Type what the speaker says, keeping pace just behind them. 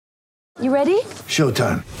You ready?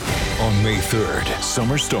 Showtime. On May 3rd,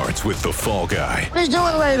 summer starts with The Fall Guy. Let's do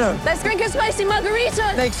it later. Let's drink a spicy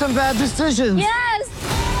margarita. Make some bad decisions. Yes.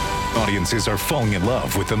 Audiences are falling in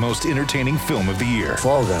love with the most entertaining film of the year.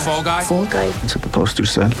 Fall Guy. Fall Guy? Fall Guy. That's what the poster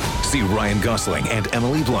said. See Ryan Gosling and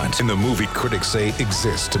Emily Blunt in the movie critics say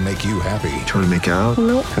exists to make you happy. Trying to make it out?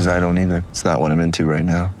 Nope. Because I don't either. It's not what I'm into right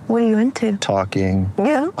now. What are you into? Talking.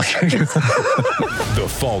 Yeah. The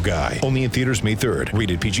Fall Guy. Only in theaters May 3rd.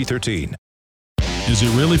 Rated PG-13. Is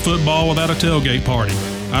it really football without a tailgate party?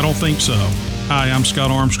 I don't think so. Hi, I'm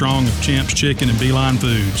Scott Armstrong of Champs Chicken and Beeline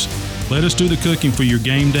Foods. Let us do the cooking for your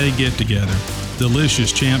game day get-together.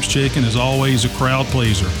 Delicious Champs Chicken is always a crowd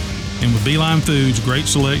pleaser. And with Beeline Foods' great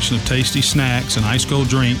selection of tasty snacks and ice-cold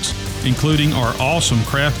drinks, including our awesome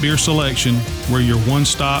craft beer selection, we're your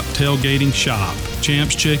one-stop tailgating shop.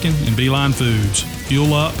 Champs Chicken and Beeline Foods.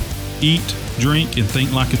 Fuel up, eat, drink, and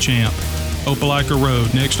think like a champ. Opelika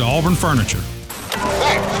Road next to Auburn Furniture.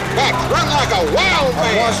 Back, run like a wild man.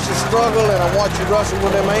 I watched you struggle and I watched you wrestle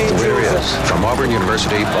with them angels. Here he is. From Auburn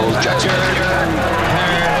University, Bo Jackson.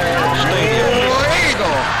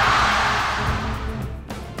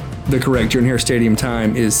 The correct Jordan Hare Stadium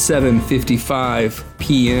time is 7:55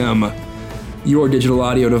 p.m. Your digital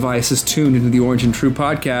audio device is tuned into the Orange and True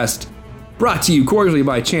podcast, brought to you cordially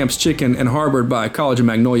by Champs Chicken and harbored by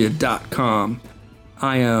collegeofmagnolia.com.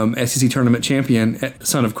 I am SEC tournament champion at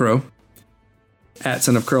Son of Crow, at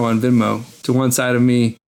Son of Crow on Venmo. To one side of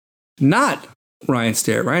me, not Ryan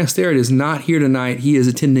Sterrett. Ryan Sterrett is not here tonight. He is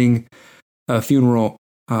attending a funeral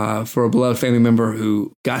for a beloved family member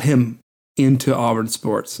who got him into Auburn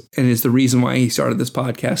sports and is the reason why he started this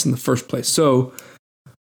podcast in the first place. So,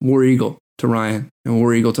 War Eagle to Ryan and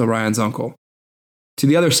War Eagle to Ryan's uncle. To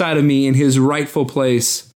the other side of me, in his rightful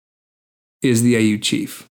place, is the AU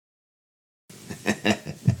Chief.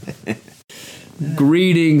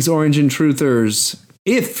 Greetings, Orange and Truthers.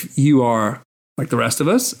 If you are like the rest of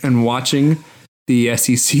us and watching the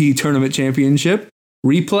SEC Tournament Championship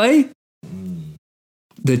replay,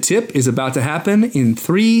 the tip is about to happen in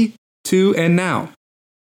 3, 2, and now.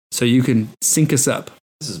 So you can sync us up.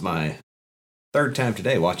 This is my third time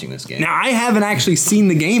today watching this game. Now, I haven't actually seen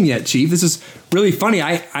the game yet, Chief. This is really funny.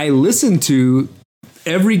 I listened to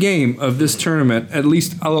every game of this tournament, at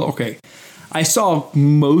least, okay. I saw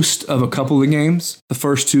most of a couple of the games, the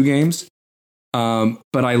first 2 games,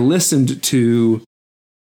 but I listened to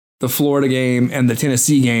the Florida game and the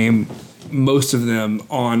Tennessee game, most of them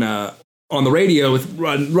on the radio with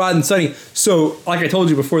Rod and Sonny. So, like I told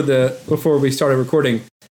you before we started recording,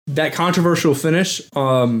 that controversial finish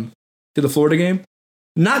to the Florida game,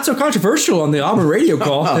 not so controversial on the Auburn radio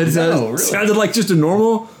call. Oh, really? Sounded like just a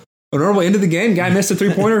normal end of the game. Guy missed a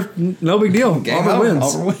 3-pointer. No big deal. Auburn wins.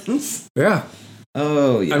 Auburn wins? Yeah.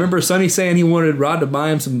 Oh, yeah. I remember Sonny saying he wanted Rod to buy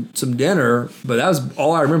him some dinner, but that was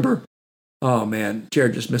all I remember. Oh, man.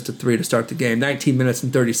 Jared just missed a 3 to start the game. 19 minutes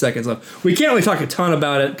and 30 seconds left. We can't really talk a ton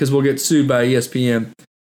about it because we'll get sued by ESPN,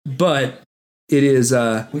 but it is...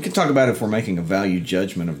 we can talk about it if we're making a value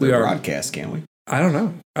judgment of the broadcast, can't we? I don't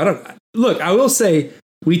know. Look, I will say...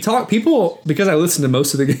 because I listened to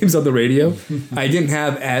most of the games on the radio, I didn't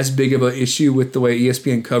have as big of an issue with the way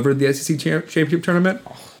ESPN covered the SEC Championship tournament.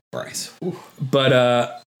 Oh, Bryce. But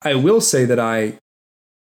I will say that I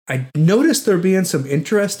noticed there being some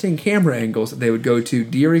interesting camera angles that they would go to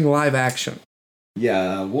during live action.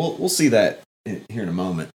 Yeah, we'll see that here in a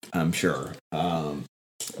moment, I'm sure.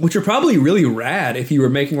 Which are probably really rad if you were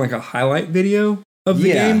making like a highlight video of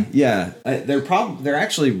the game. Yeah, they're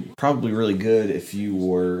actually probably really good if you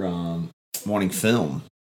were wanting film.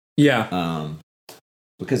 Yeah.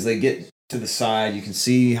 Because they get to the side, you can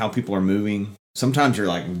see how people are moving. Sometimes you're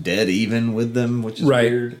like dead even with them, which is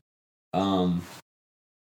weird.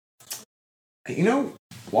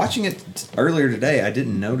 Watching it earlier today, I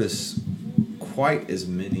didn't notice quite as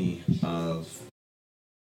many of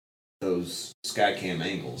those Skycam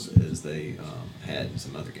angles as they had in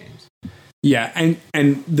some other games. Yeah, and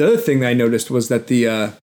the other thing that I noticed was that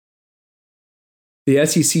the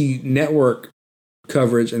SEC network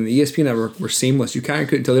coverage and the ESPN network were seamless. You kind of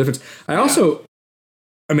couldn't tell the difference. Because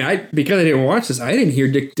I didn't watch this, I didn't hear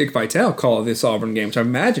Dick Vitale call this Auburn game, which I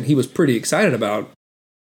imagine he was pretty excited about.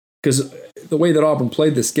 Because the way that Auburn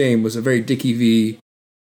played this game was a very Dickie V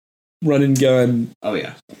run and gun. Oh,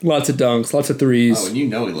 yeah. Lots of dunks, lots of threes. Oh, and he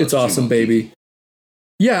loves It's awesome, Chuma baby. Okeke.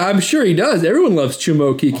 Yeah, I'm sure he does. Everyone loves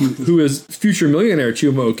Chuma Okeke, who is future millionaire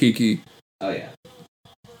Chuma Okeke. Oh, yeah.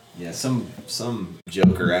 Yeah, some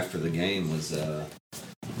joker after the game was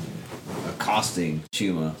accosting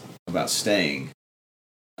Chuma about staying.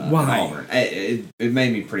 Why? Auburn. It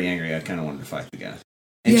made me pretty angry. I kind of wanted to fight the guy.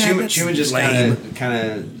 And Yeah, Chuma just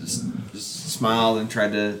kind of smiled and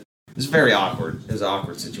tried to. It was very awkward. It was an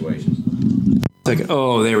awkward situation.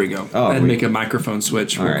 Oh, there we go. Oh, I had to make a microphone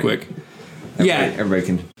switch real quick. Everybody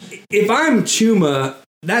can. If I'm Chuma,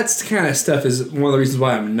 that's kind of stuff is one of the reasons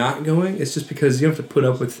why I'm not going. It's just because you have to put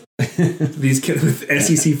up with these kids with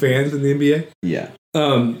SEC fans in the NBA. Yeah.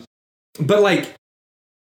 But like,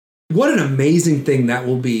 what an amazing thing that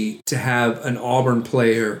will be to have an Auburn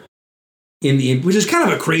player in the, which is kind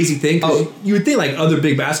of a crazy thing. You would think like other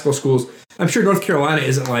big basketball schools. I'm sure North Carolina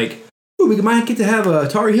isn't like, oh, we might get to have a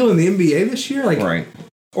Tar Heel in the NBA this year, like, right.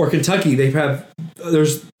 Or Kentucky.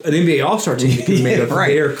 there's an NBA All-Star team that can make up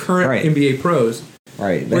their current NBA pros.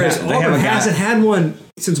 Right. Whereas Auburn hasn't had one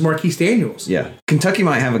since Marquise Daniels. Yeah. Kentucky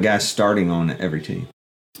might have a guy starting on every team.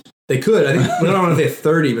 They could. I think. I don't know if they have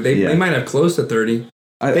 30, but they might have close to 30.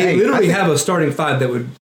 They literally have a starting five that would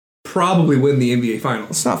probably win the NBA Finals.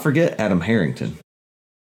 Let's not forget Adam Harrington.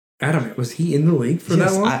 Adam, was he in the league for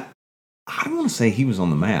that long? I want to say he was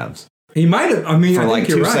on the Mavs. He might have. I mean, for I like think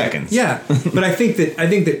you're 2 right. seconds. Yeah, but I think that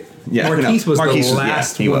Marquise was the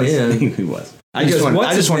last one in. He was. I just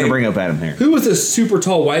wanted to bring up Adam Harrington. Who was the super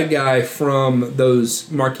tall white guy from those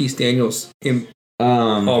Marquise Daniels in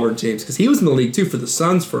Auburn teams? Because he was in the league too for the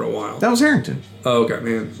Suns for a while. That was Harrington. Oh, okay,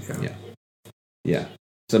 man. Yeah.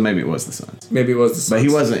 So maybe it was the Suns. Maybe it was the Suns.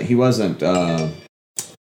 But he wasn't.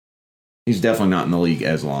 He's definitely not in the league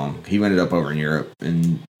as long. He ended up over in Europe,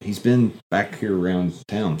 and he's been back here around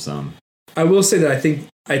town some. I will say that I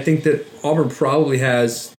think that Auburn probably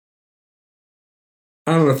has.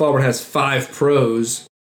 I don't know if Auburn has 5 pros,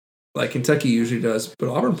 like Kentucky usually does, but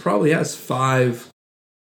Auburn probably has 5.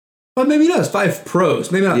 Well, maybe it does 5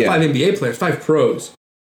 pros. Maybe not 5 NBA players, 5 pros.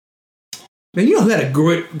 Man, you know who had a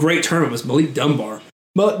great tournament was Malik Dunbar.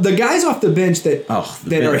 But the guys off the bench that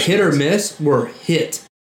are hit or miss were hit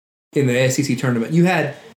in the SEC tournament. You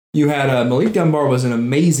had Malik Dunbar was an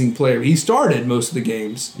amazing player. He started most of the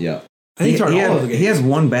games. Yeah, I think he started all of the games. He has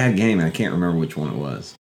one bad game, and I can't remember which one it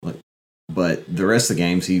was. But the rest of the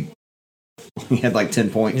games, he had like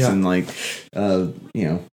 10 points and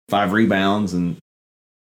 5 rebounds. And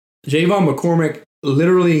Javon McCormick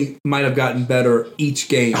literally might have gotten better each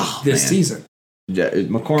game this season.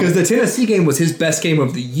 McCormick, because the Tennessee game was his best game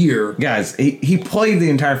of the year. Guys, he played the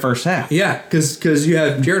entire first half. Yeah, because you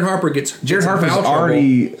have Jared Harper Harper's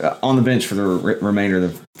already on the bench for the remainder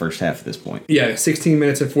of the first half at this point. Yeah, 16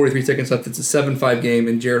 minutes and 43 seconds left. It's a 7-5 game,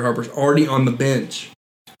 and Jared Harper's already on the bench.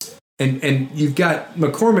 And you've got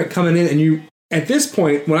McCormick coming in, and you at this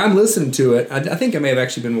point, when I'm listening to it, I think I may have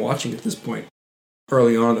actually been watching at this point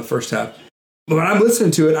early on in the first half. But when I'm listening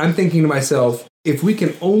to it, I'm thinking to myself, if we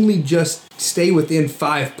can only just stay within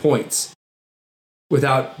 5 points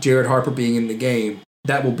without Jared Harper being in the game,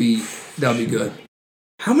 that'll be good.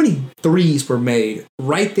 How many threes were made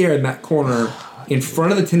right there in that corner in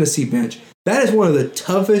front of the Tennessee bench? That is one of the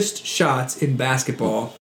toughest shots in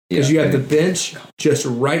basketball because you have the bench just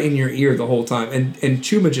right in your ear the whole time, and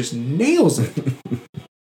Chuma just nails it.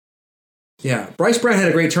 Yeah, Bryce Brown had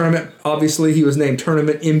a great tournament. Obviously, he was named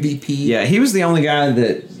tournament MVP. Yeah, he was the only guy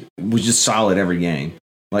that was just solid every game.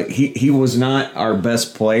 Like, he was not our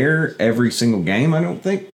best player every single game, I don't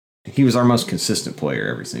think. He was our most consistent player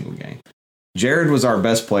every single game. Jared was our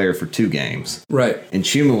best player for 2 games. Right. And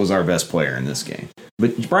Chuma was our best player in this game.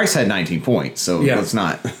 But Bryce had 19 points, so let's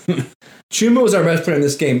not. Chuma was our best player in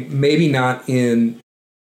this game, maybe not in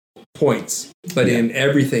points, but in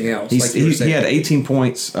everything else. He had 18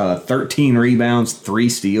 points, 13 rebounds, 3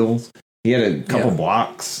 steals. He had a couple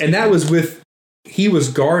blocks. And that was he was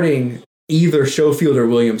guarding either Schofield or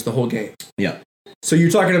Williams the whole game. Yeah. So you're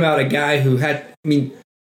talking about a guy who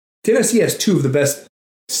Tennessee has 2 of the best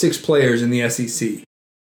 6 players in the SEC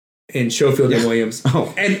in Schofield and Williams.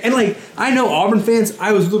 Oh. And like, I know Auburn fans,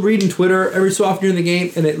 I was reading Twitter every so often during the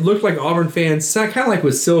game, and it looked like Auburn fans, kind of like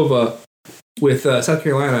with Silva with South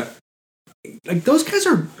Carolina, like those guys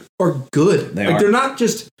are good. They're not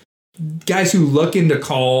just guys who look into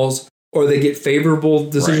calls or they get favorable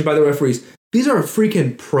decisions by the referees. These are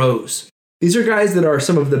freaking pros. These are guys that are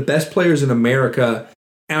some of the best players in America.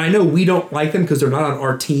 And I know we don't like them because they're not on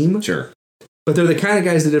our team. Sure. But they're the kind of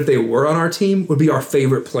guys that if they were on our team would be our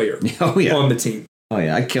favorite player on the team. Oh,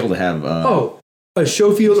 yeah. I'd kill to have... a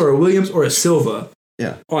Schofield or a Williams or a Silva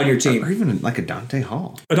on your team. Or even like a Dante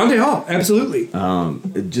Hall. A Dante Hall, absolutely.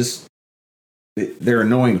 They're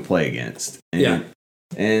annoying to play against.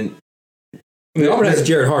 And Auburn has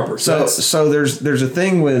Jared Harper. So there's a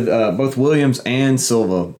thing with both Williams and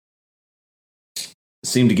Silva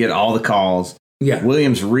seem to get all the calls. Yeah.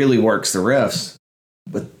 Williams really works the refs,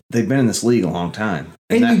 but they've been in this league a long time.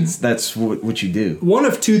 And that's what you do. One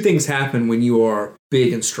of 2 things happen when you are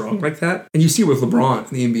big and strong like that. And you see with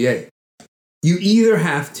LeBron in the NBA. you either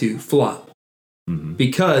have to flop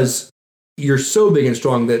because you're so big and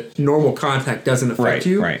strong that normal contact doesn't affect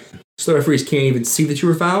you. Right. So the referees can't even see that you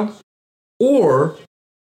were fouled. Or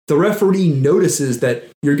the referee notices that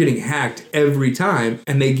you're getting hacked every time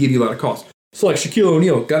and they give you a lot of calls. So like Shaquille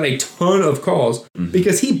O'Neal got a ton of calls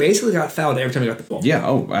because he basically got fouled every time he got the ball. Yeah.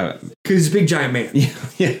 Oh, because he's a big giant man.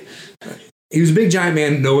 yeah. He was a big giant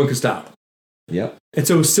man no one could stop. Yep. And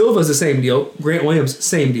so Silva's the same deal. Grant Williams,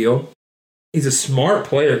 same deal. He's a smart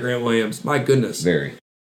player, Grant Williams. My goodness. Very.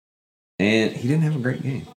 And he didn't have a great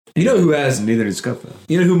game. You know who has... Neither did Scofield.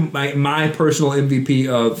 You know who my personal MVP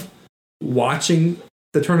of watching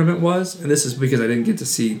the tournament was? And this is because I didn't get to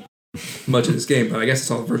see much of this game, but I guess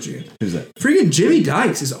it's all the virtual game. Who's that? Freaking Jimmy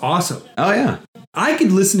Dykes is awesome. Oh, yeah. I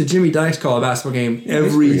could listen to Jimmy Dykes call a basketball game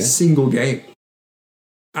every single game.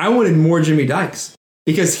 I wanted more Jimmy Dykes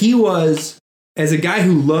because he was, as a guy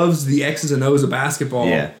who loves the X's and O's of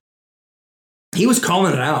basketball, he was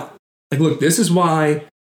calling it out. Like, look, this is why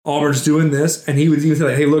Auburn's doing this. And he would even say,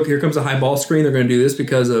 like, hey, look, here comes a high ball screen. They're going to do this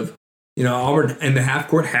because of, Auburn and the half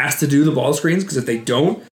court has to do the ball screens because if they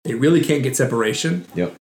don't, they really can't get separation.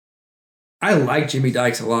 Yep. I like Jimmy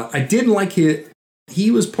Dykes a lot. I didn't like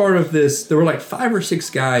he was part of this. There were like 5 or 6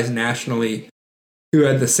 guys nationally who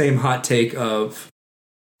had the same hot take of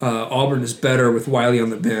Auburn is better with Wiley on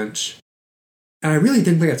the bench. And I really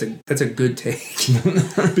didn't think that's a good take.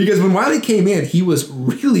 Because when Wiley came in, he was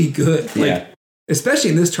really good. Like, especially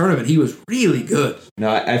in this tournament, he was really good. No,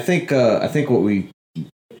 I think what we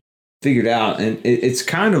figured out, and it's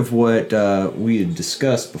kind of what we had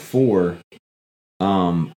discussed before.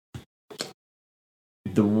 Right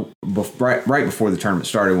before the tournament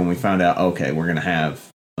started, when we found out, okay, we're going to have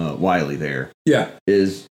Wiley there. Yeah,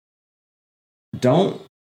 is don't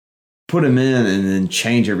put him in and then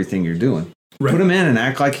change everything you're doing. Right. Put him in and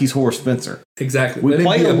act like he's Horace Spencer. Exactly. Let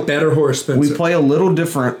him be a better Horace Spencer. We play a little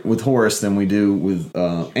different with Horace than we do with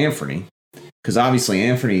Anthony, because obviously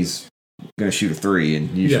Anthony's going to shoot a 3,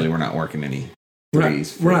 and usually we're not working any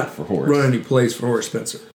threes for Horace. Running any plays for Horace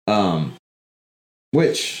Spencer.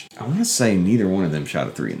 Which I want to say neither one of them shot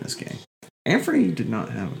a 3 in this game. Anthony did not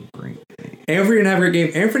have a great game. Anthony didn't have a great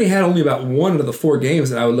game. Anthony had only about 1 out of the 4 games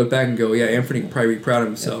that I would look back and go, yeah, Anthony could probably be proud of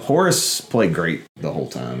himself. Yeah, Horace played great the whole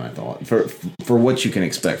time, I thought. For what you can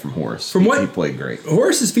expect from Horace. He played great.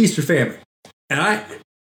 Horace is feast or famine. And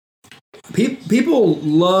people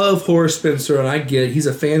love Horace Spencer, and I get it. He's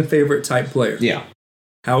a fan favorite type player. Yeah.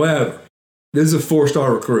 However, this is a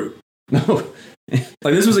 4-star recruit. No.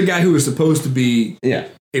 Like, this was a guy who was supposed to be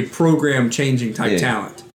a program-changing type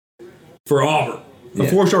talent for Auburn. A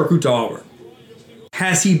 4-star recruit to Auburn.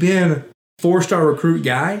 Has he been 4-star recruit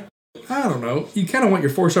guy? I don't know. You kind of want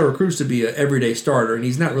your 4-star recruits to be an everyday starter, and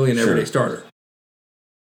he's not really an everyday starter.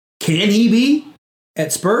 Can he be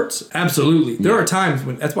at spurts? Absolutely. There are times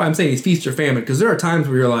when, that's why I'm saying he's feast or famine, because there are times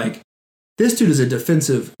where you're like, this dude is a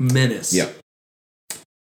defensive menace. Yep.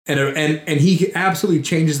 And he absolutely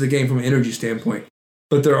changes the game from an energy standpoint.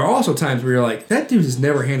 But there are also times where you're like, that dude has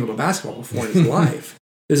never handled a basketball before in his life.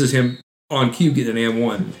 This is him on cue getting an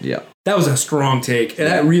M1. Yeah. That was a strong take. And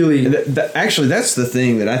that really... Actually, that's the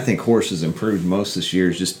thing that I think Horace has improved most this year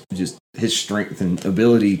is just his strength and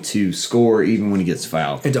ability to score even when he gets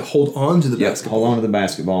fouled. And to hold on to the basketball. Hold on to the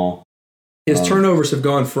basketball. His turnovers have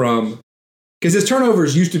gone from... Because his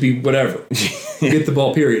turnovers used to be whatever. Get the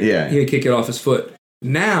ball, period. Yeah. He'd kick it off his foot.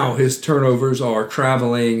 Now his turnovers are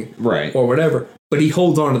traveling or whatever, but he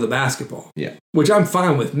holds on to the basketball. Yeah. Which I'm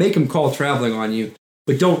fine with. Make him call traveling on you,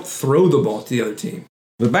 but don't throw the ball to the other team.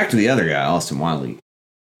 But back to the other guy, Austin Wiley.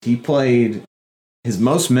 He played his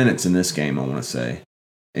most minutes in this game, I want to say.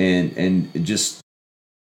 And just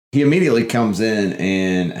he immediately comes in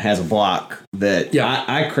and has a block that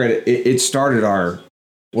I credit. It started our...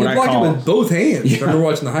 He blocked it with both hands. I remember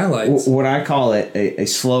watching the highlights. What I call it a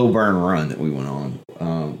slow burn run that we went on.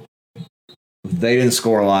 They didn't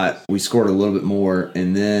score a lot. We scored a little bit more,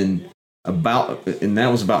 and then that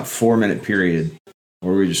was about 4-minute period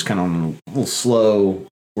where we were just kind of on a little slow.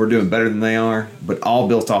 We're doing better than they are, but all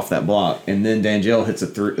built off that block. And then D'Angelo hits a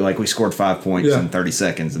 3. Like, we scored 5 points in 30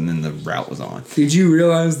 seconds, and then the route was on. Did you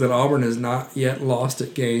realize that Auburn has not yet lost a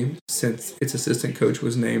game since its assistant coach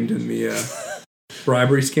was named in the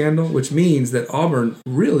bribery scandal, which means that Auburn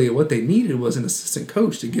really what they needed was an assistant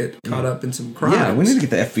coach to get caught up in some crimes. Yeah, we need to get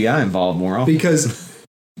the FBI involved more often. Because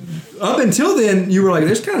up until then, you were like,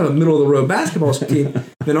 there's kind of a middle-of-the-road basketball team.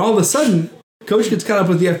 Then all of a sudden, coach gets caught up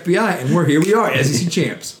with the FBI, and here we are, SEC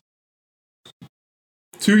champs.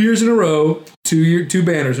 2 years in a row, two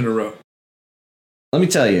banners in a row. Let me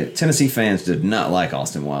tell you, Tennessee fans did not like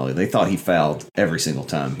Austin Wiley. They thought he fouled every single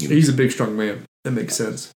time. He's a big, strong man. That makes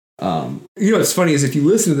sense. You know what's funny is if you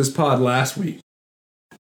listen to this pod last week,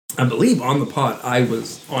 I believe on the pod I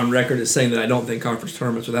was on record as saying that I don't think conference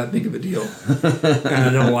tournaments are that big of a deal, and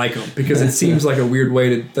I don't like them because it seems like a weird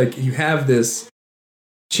way to like you have this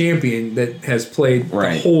champion that has played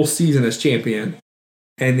the whole season as champion,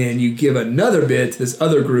 and then you give another bid to this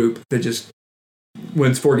other group that just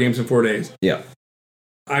wins 4 games in 4 days. Yeah.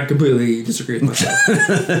 I completely disagree with myself.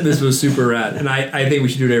 This was super rad, and I think we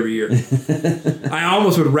should do it every year. I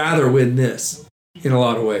almost would rather win this in a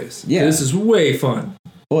lot of ways. Yeah. This is way fun.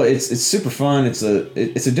 Well, it's super fun. It's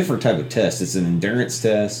a different type of test. It's an endurance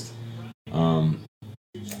test.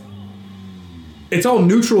 It's all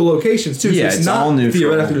neutral locations, too. Yeah, so it's not all neutral.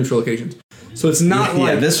 Theoretically neutral locations. So it's not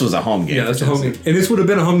like... Yeah, this was a home game. Yeah, it's a home game. And this would have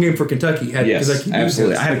been a home game for Kentucky. Yes, Kentucky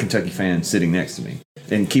absolutely. I had a Kentucky fan sitting next to me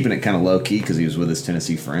and keeping it kind of low-key because he was with his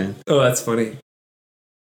Tennessee friend. Oh, that's funny.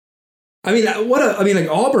 I mean, like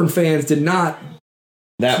Auburn fans did not...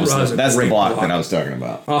 That's the block that I was talking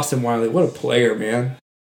about. Austin Wiley, what a player, man.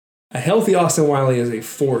 A healthy Austin Wiley is a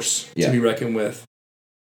force to be reckoned with.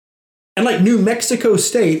 And like New Mexico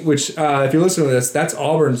State, which if you're listening to this, that's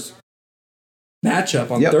Auburn's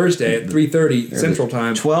matchup on Thursday at 3:30 Central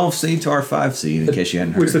Time. 12 seed to our 5 seed, in case you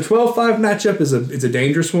hadn't heard. Which the 12-5 matchup is a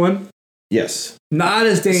dangerous one. Yes. Not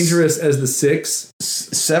as dangerous as the 6.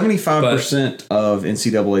 75% of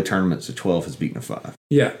NCAA tournaments, a 12 has beaten a 5.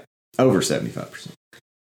 Yeah. Over 75%.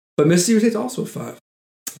 But Mississippi State's also a 5.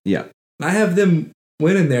 Yeah. I have them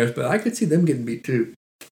winning theirs, but I could see them getting beat too.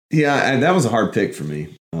 Yeah, that was a hard pick for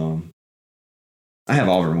me. I have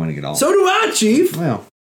Auburn winning it all. So do I, Chief. Well,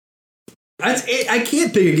 I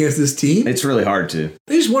can't pick against this team. It's really hard to.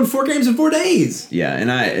 They just won 4 games in 4 days. Yeah,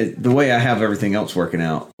 and the way I have everything else working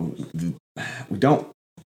out, we don't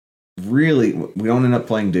end up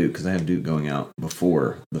playing Duke because I have Duke going out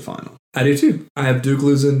before the final. I do too. I have Duke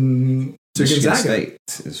losing to Michigan Gonzaga.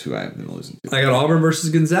 State is who I have been losing to. I got Auburn versus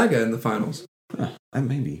Gonzaga in the finals.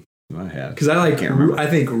 Maybe I have because I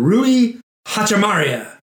think Rui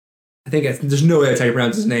Hachimura. I think there's no way that's how you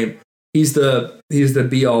pronounce his name. He's the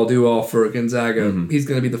be all do all for Gonzaga. Mm-hmm. He's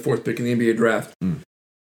going to be the 4th pick in the NBA draft,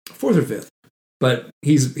 4th or 5th. But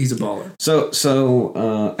he's a baller.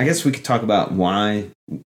 So I guess we could talk about why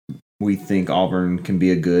we think Auburn can be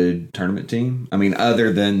a good tournament team. I mean,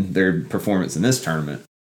 other than their performance in this tournament.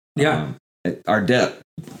 Yeah, our depth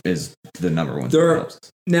is the number one.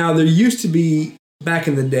 Now there used to be back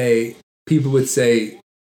in the day, people would say,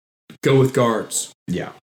 "Go with guards."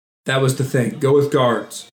 Yeah. That was the thing. Go with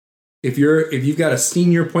guards. If you've got a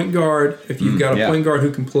senior point guard, if you've got a point guard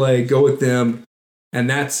who can play, go with them, and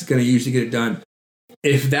that's going to usually get it done.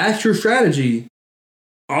 If that's your strategy,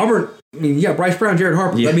 Auburn. I mean, Bryce Brown, Jared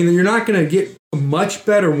Harper. Yeah. I mean, you're not going to get a much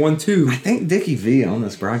better 1-2. I think Dickie V on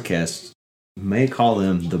this broadcast may call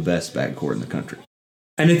them the best backcourt in the country.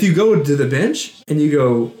 And if you go to the bench and you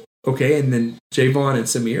go, okay, and then Javon and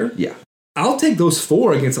Samir, I'll take those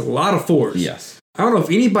 4 against a lot of 4s. Yes. I don't know if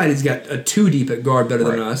anybody's got a 2 deep at guard better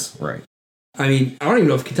than us. Right. I mean, I don't even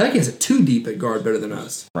know if Kentucky has a 2 deep at guard better than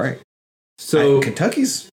us. Right. So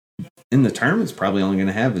Kentucky's in the tournament's probably only going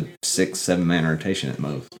to have a 6-7 man rotation at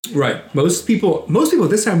most. Right. Most people at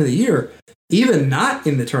this time of the year, even not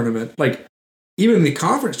in the tournament, like even in the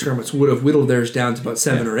conference tournaments, would have whittled theirs down to about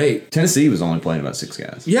 7 or 8. Tennessee was only playing about 6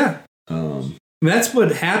 guys. Yeah. I mean, that's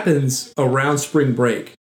what happens around spring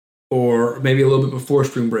break, or maybe a little bit before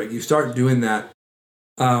spring break. You start doing that.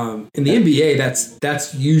 In the NBA,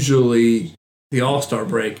 that's usually the All-Star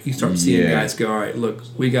break. You start seeing guys go, all right, look,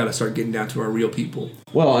 we got to start getting down to our real people.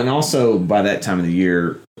 Well, and also by that time of the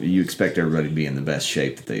year, you expect everybody to be in the best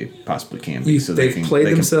shape that they possibly can be. So they've played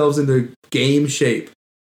themselves into game shape.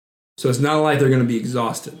 So it's not like they're going to be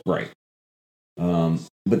exhausted. Right.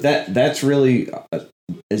 But that's really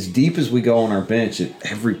as deep as we go on our bench at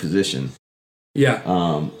every position.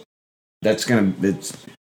 Yeah. It's going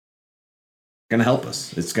to help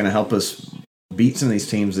us. It's going to help us beat some of these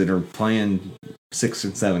teams that are playing 6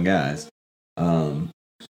 and 7 guys. I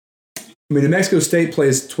mean, New Mexico State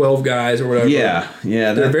plays 12 guys or whatever. Yeah.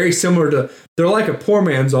 They're very similar they're like a poor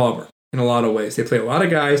man's Auburn in a lot of ways. They play a lot of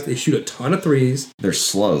guys. They shoot a ton of threes. They're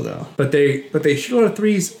slow though. But they shoot a lot of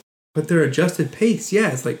threes, but their adjusted pace,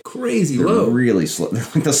 it's like crazy low. Really slow. They're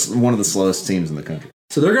like one of the slowest teams in the country.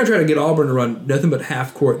 So they're going to try to get Auburn to run nothing but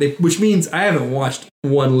half court, which means I haven't watched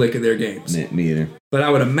one lick of their games. Me either. But I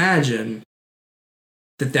would imagine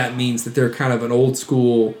that means that they're kind of an old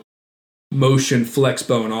school motion flex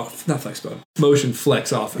motion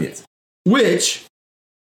flex offense. Yeah. Which,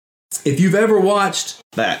 if you've ever watched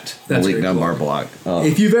that's Malik Dunbar block. Oh.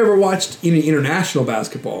 If you've ever watched any international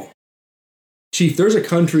basketball, Chief, there's a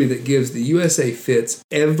country that gives the USA fits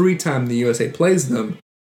every time the USA plays them,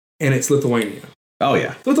 and it's Lithuania. Oh,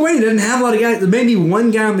 yeah. Lithuania doesn't have a lot of guys. There may be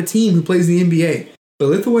one guy on the team who plays in the NBA. But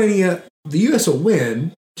Lithuania, the U.S. will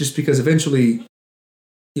win just because eventually,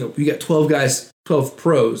 you got 12 guys, 12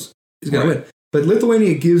 pros is going to win. But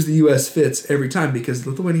Lithuania gives the U.S. fits every time because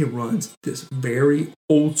Lithuania runs this very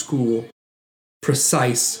old school,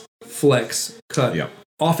 precise flex cut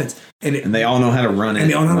offense. And they all know how to run it. And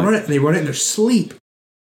they all know how to run it. And they run it in their sleep.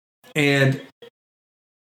 And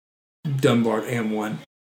Dunbar and one.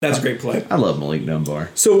 That's a great play. I love Malik Dunbar.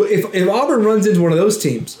 So if Auburn runs into one of those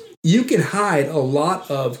teams, you can hide a lot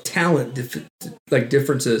of talent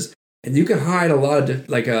differences, and you can hide a lot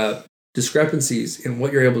of discrepancies in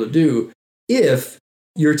what you're able to do if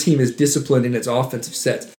your team is disciplined in its offensive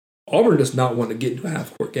sets. Auburn does not want to get into a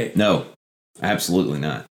half-court game. No, absolutely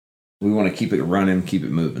not. We want to keep it running, keep it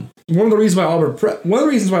moving. One of the reasons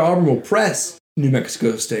why Auburn will press New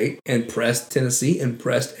Mexico State and press Tennessee and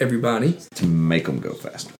press everybody to make them go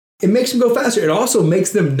faster. It makes them go faster. It also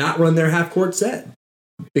makes them not run their half-court set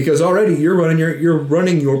because already you're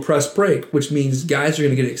running your press break, which means guys are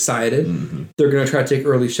going to get excited. Mm-hmm. They're going to try to take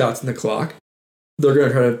early shots in the clock. They're going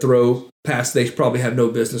to try to throw passes they probably have no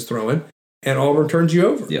business throwing, and Auburn turns you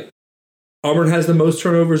over. Yep. Auburn has the most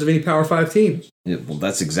turnovers of any Power 5 team. Yeah, well,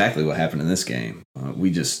 that's exactly what happened in this game.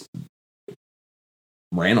 We just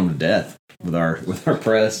ran them to death with our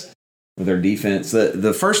press, with our defense.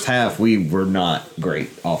 The first half, we were not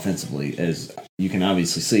great offensively. As you can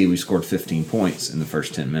obviously see, we scored 15 points in the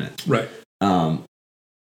first 10 minutes. Right.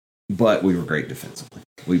 But we were great defensively.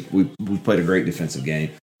 We played a great defensive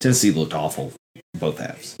game. Tennessee looked awful both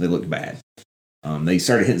halves. They looked bad. They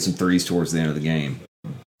started hitting some threes towards the end of the game,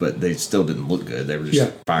 but they still didn't look good. They were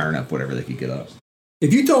just firing up whatever they could get up.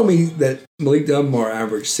 If you told me that Malik Dunbar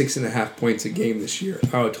averaged 6.5 points a game this year,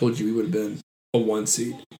 I would have told you he would have been a 1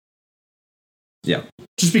 seed. Yeah.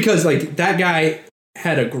 Just because that guy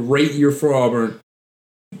had a great year for Auburn.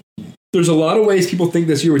 There's a lot of ways people think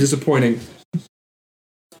this year was disappointing.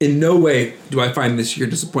 In no way do I find this year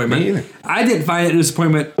disappointment. Me either. I didn't find it a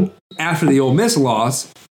disappointment after the Ole Miss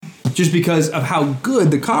loss just because of how good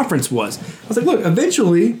the conference was. I was like, look,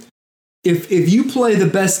 eventually, if you play the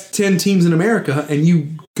best 10 teams in America and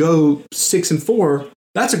you go 6-4,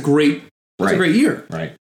 that's a great year.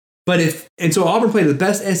 Right. But so Auburn played the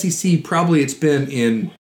best SEC probably it's been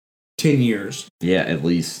in 10 years. Yeah, at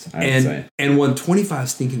least, I would say. And won 25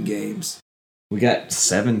 stinking games. We got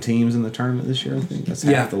 7 teams in the tournament this year, I think. That's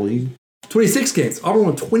half the league. 26 games. Auburn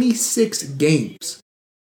won 26 games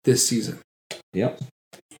this season. Yep.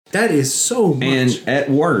 That is so much. And at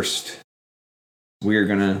worst, we're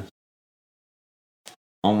going to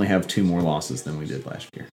only have 2 more losses than we did last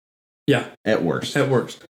year. Yeah. At worst. At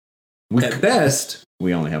worst. At best,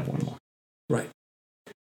 we only have 1 more. Right.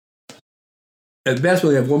 At best, we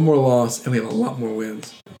only have 1 more loss, and we have a lot more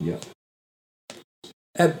wins. Yep.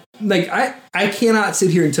 I cannot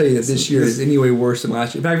sit here and tell you that this year is any way worse than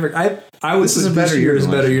last year. In fact, I would say this year is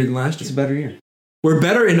a better year than last year. It's a better year. We're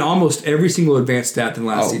better in almost every single advanced stat than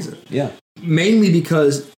last season. Yeah. Mainly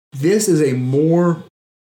because this is a more...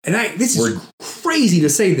 And this is crazy to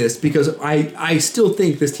say this because I still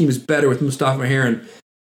think this team is better with Mustafa Heron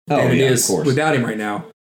than it is without him right now.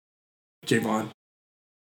 Javon.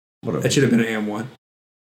 Whatever. That should have been an AM1.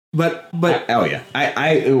 But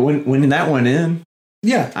when that went in,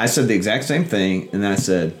 yeah, I said the exact same thing, and then I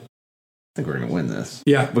said, I think we're going to win this.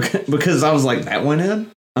 Yeah. Because I was like, that went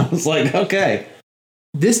in? I was like, okay.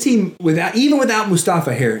 This team, even without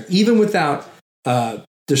Mustafa Heron, even without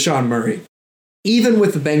Deshaun Murray, even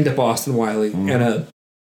with the banged-up Austin Wiley and a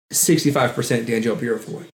 65% D'Angelo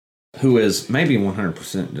Purifoy. Who is maybe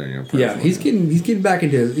 100% Daniel Purifoy. Yeah, he's getting back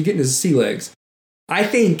into his sea legs. I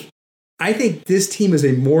think this team is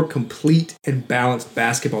a more complete and balanced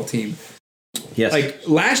basketball team. Yes. Like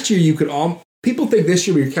last year, people think this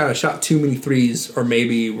year we kind of shot too many threes, or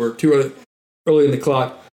maybe we're too early in the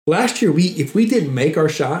clock. Last year, if we didn't make our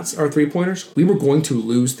shots, our 3-pointers, we were going to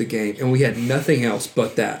lose the game, and we had nothing else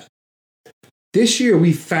but that. This year,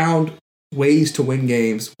 we found ways to win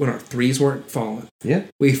games when our threes weren't falling. Yeah.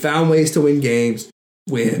 We found ways to win games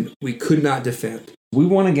when we could not defend. We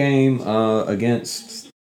won a game against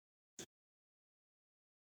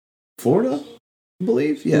Florida, I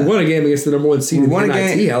believe. Yeah. We won a game against the number 1 seed in the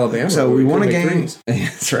NIT, Alabama. So we won a game.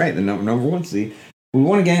 That's right, the number 1 seed. We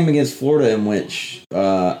won a game against Florida in which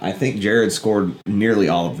I think Jared scored nearly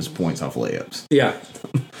all of his points off layups. Yeah.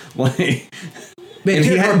 And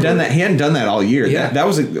he hadn't done that. He hadn't done that all year. Yeah. That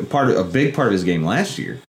was a big part of his game last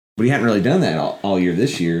year, but he hadn't really done that all year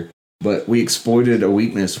this year. But we exploited a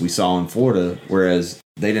weakness we saw in Florida, whereas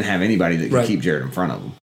they didn't have anybody that could keep Jared in front of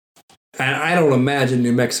them. And I don't imagine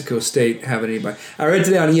New Mexico State having anybody. I read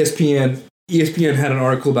today on ESPN. ESPN had an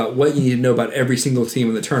article about what you need to know about every single team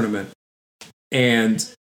in the tournament.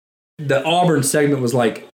 And the Auburn segment was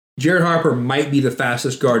like, Jared Harper might be the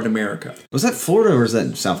fastest guard in America. Was that Florida or was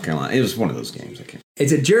that South Carolina? It was one of those games. I can't. It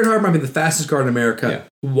said Jared Harper might be the fastest guard in America.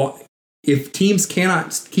 Yeah. If teams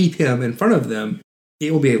cannot keep him in front of them,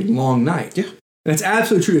 it will be a long night. Yeah. And it's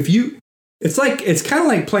absolutely true. It's kind of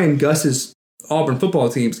like playing Gus's Auburn football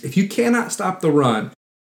teams. If you cannot stop the run,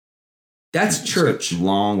 that's church.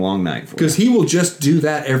 Long, long night for you. Because he will just do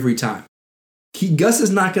that every time. Gus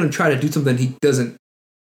is not going to try to do something he doesn't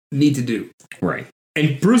need to do. Right.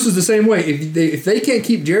 And Bruce is the same way. If they can't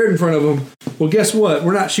keep Jared in front of him, well, guess what?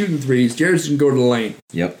 We're not shooting threes. Jared's going to go to the lane.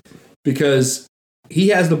 Yep. Because he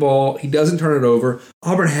has the ball. He doesn't turn it over.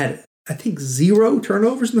 Auburn had, I think, 0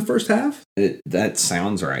 turnovers in the first half. That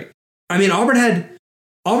sounds right. I mean, Auburn had.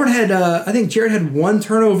 I think Jared had 1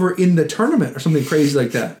 turnover in the tournament or something crazy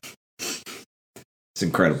like that. It's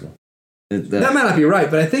incredible. That might not be right,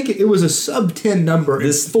 but I think it was a sub-10 number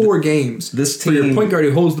in 4 games. This team, for your point guard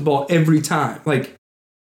who holds the ball every time. Like,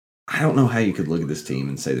 I don't know how you could look at this team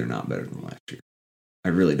and say they're not better than last year. I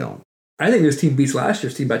really don't. I think this team beats last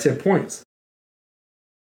year's team by 10 points.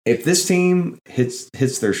 If this team hits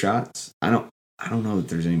their shots, I don't know that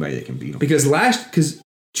there's anybody that can beat them. Because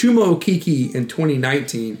Chuma Okeke in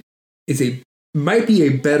 2019 might be a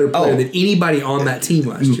better player than anybody on that team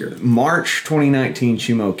last year. March 2019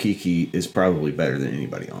 Chuma Okeke is probably better than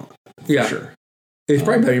anybody on it. Yeah. Sure. It's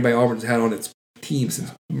probably better than anybody Auburn's had on its team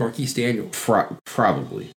since Marquise Daniels.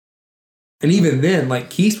 Probably. And even then, like,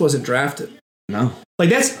 Keast wasn't drafted. No. Like,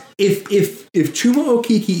 that's if Chuma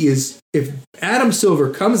Okeke if Adam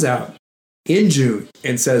Silver comes out in June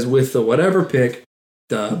and says with the whatever pick,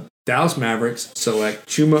 the Dallas Mavericks select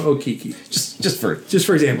Chuma Okeke. Just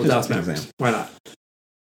for example, Dallas Mavericks. Why not?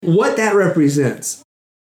 What that represents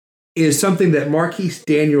is something that Marquise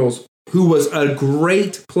Daniels, who was a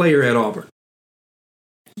great player at Auburn,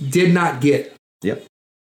 did not get. Yep.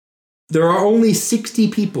 There are only 60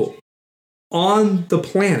 people on the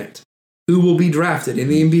planet who will be drafted in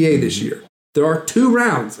the NBA this year. There are 2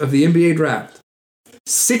 rounds of the NBA draft.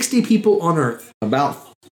 60 people on Earth. About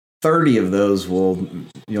 30 of those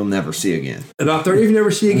you'll never see again. About 30 you'll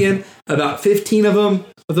never see again. About 15 of them,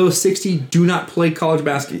 of those 60, do not play college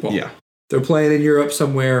basketball. Yeah. They're playing in Europe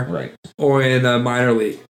somewhere, right, or in a minor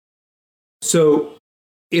league. So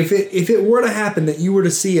if it were to happen that you were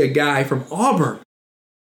to see a guy from Auburn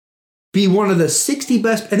be one of the 60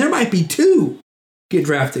 best, and there might be 2 get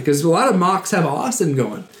drafted, because a lot of mocks have Austin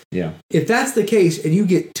going. Yeah. If that's the case, and you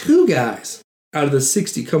get 2 guys out of the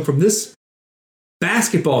 60 come from this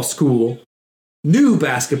new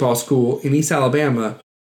basketball school in East Alabama,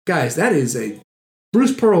 guys, that is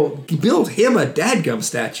Bruce Pearl, build him a dadgum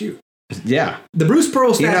statue. Yeah. The Bruce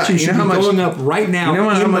Pearl statue should be going up right now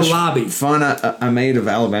in the lobby. Fun I made of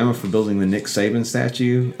Alabama for building the Nick Saban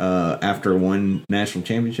statue after one national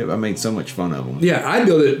championship. I made so much fun of them. Yeah, I'd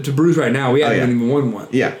build it to Bruce right now. We haven't even won one.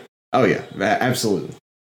 Yeah. Oh, yeah. Absolutely.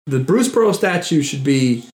 The Bruce Pearl statue should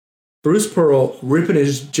be Bruce Pearl ripping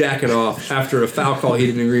his jacket off after a foul call he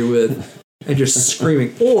didn't agree with and just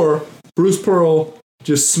screaming. Or Bruce Pearl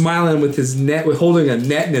just smiling with his net, with holding a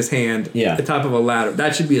net in his hand at the top of a ladder.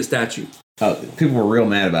 That should be a statue. People were real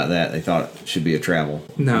mad about that. They thought it should be a travel.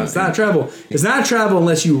 No, it's not a travel. It's not a travel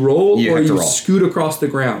unless you roll or you scoot across the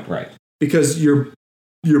ground. Right. Because your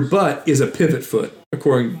butt is a pivot foot,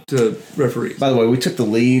 according to referees. By the way, we took the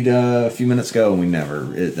lead a few minutes ago, and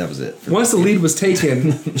that was it. Once the lead was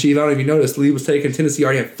taken, Chief, I don't know if you noticed, the lead was taken. Tennessee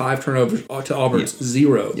already had 5 turnovers to Auburn's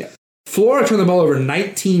 0. Yeah. Florida turned the ball over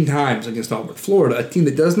 19 times against Auburn. Florida, a team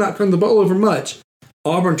that does not turn the ball over much,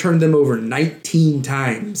 Auburn turned them over 19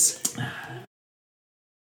 times.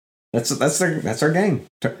 That's our game.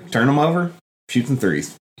 Turn them over, shoot some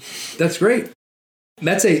threes. That's great.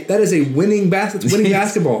 That is a winning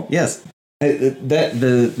basketball. Yes.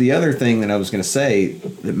 The other thing that I was going to say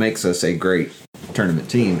that makes us a great tournament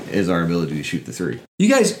team is our ability to shoot the 3. You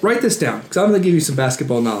guys write this down, because I'm going to give you some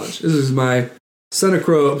basketball knowledge. This is my Son of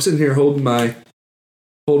Crow. I'm sitting here holding my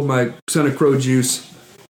Son of Crow juice,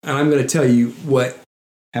 and I'm going to tell you what.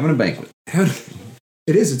 Having a banquet.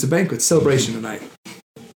 It is. It's a banquet celebration tonight.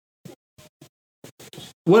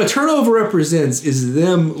 What a turnover represents is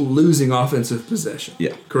them losing offensive possession.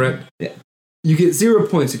 Yeah. Correct? Yeah. You get 0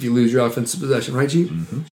 points if you lose your offensive possession, right, Chief?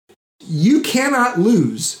 Mm-hmm. You cannot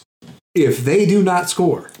lose if they do not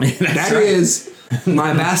score. That is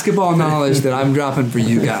my basketball knowledge that I'm dropping for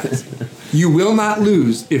you guys. You will not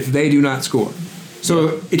lose if they do not score.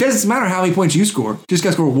 So it doesn't matter how many points you score. You just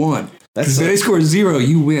got to score 1. Because if they score 0,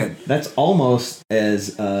 you win. That's almost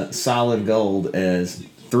as solid gold as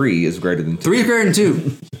 3 is greater than 2. 3 is greater than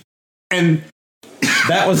 2. And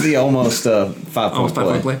that was the almost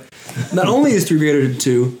 5-point play. Not only is 3 greater than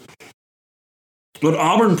 2, what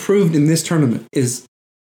Auburn proved in this tournament is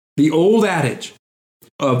the old adage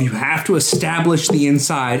of you have to establish the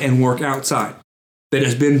inside and work outside that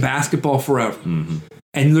has been basketball forever. Mm-hmm.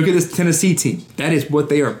 And look at this Tennessee team. That is what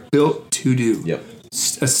they are built to do. Yep.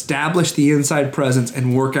 Establish the inside presence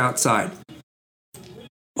and work outside.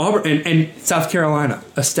 Auburn and South Carolina,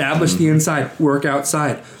 establish the inside, work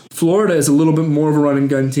outside. Florida is a little bit more of a run and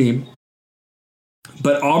gun team.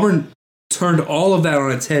 But Auburn turned all of that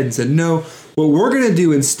on its head and said, no, what we're going to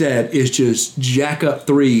do instead is just jack up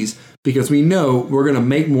threes because we know we're going to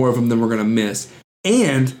make more of them than we're going to miss.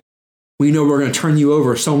 And we know we're going to turn you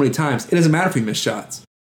over so many times. It doesn't matter if we miss shots.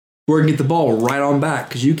 We're going to get the ball right on back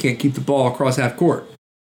because you can't keep the ball across half court.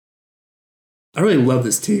 I really love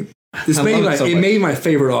this team. It made my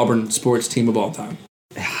favorite Auburn sports team of all time.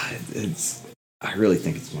 I really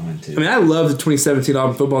think it's mine too. I mean, I love the 2017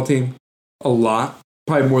 Auburn football team a lot,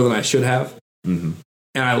 probably more than I should have. Mm-hmm.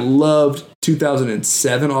 And I loved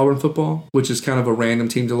 2007 Auburn football, which is kind of a random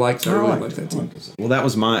team to like. So I really like that team. Well, that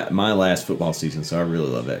was my last football season, so I really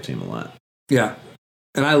love that team a lot. Yeah,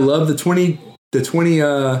 and I love the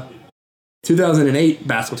 2008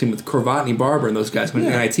 basketball team with Corvatney, Barber, and those guys went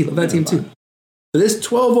to NIT. Love that team too. But this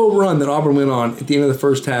 12-0 run that Auburn went on at the end of the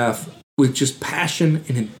first half with just passion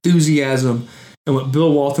and enthusiasm and what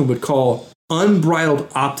Bill Walton would call unbridled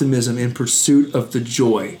optimism in pursuit of the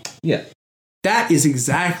joy. Yeah. That is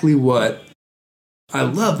exactly what I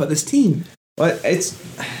love about this team. Well, I was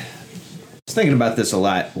thinking about this a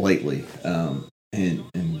lot lately, and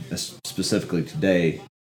specifically today,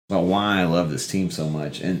 about why I love this team so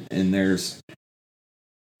much. And there's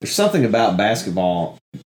something about basketball.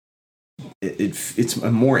 It's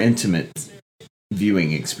a more intimate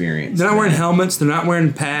viewing experience. They're not wearing helmets. They're not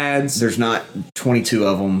wearing pads. There's not 22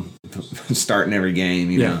 of them starting every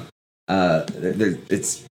game. You know,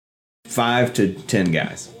 it's 5 to 10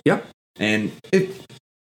 guys. Yep. And if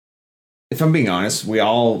I'm being honest, we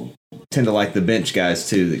all tend to like the bench guys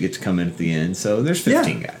too that get to come in at the end. So there's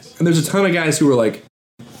 15 guys. And there's a ton of guys who are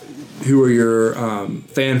your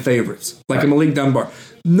fan favorites, like a Malik Dunbar.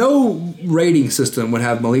 No rating system would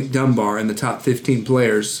have Malik Dunbar in the top 15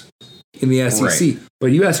 players in the SEC. Right. But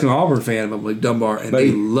you ask an Auburn fan about Malik Dunbar, and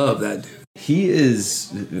they love that dude. He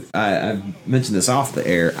is, I mentioned this off the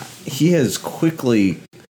air, he has quickly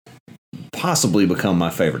possibly become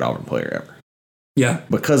my favorite Auburn player ever. Yeah.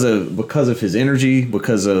 Because of his energy,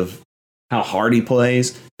 because of how hard he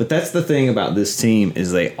plays. But that's the thing about this team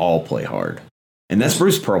is they all play hard. And that's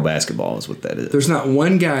Bruce Pearl basketball is what that is. There's not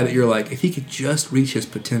one guy that you're like, if he could just reach his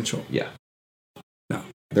potential. Yeah. No.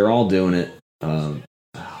 They're all doing it.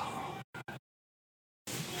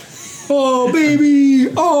 Oh,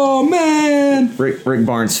 baby. Oh, man. Rick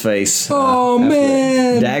Barnes' face. Oh,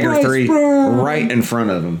 man. Dagger Bryce 3 Brown. right in front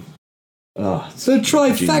of him. Oh, the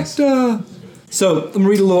trifecta. Genius. So let me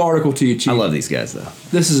read a little article to you, Chief. I love these guys, though.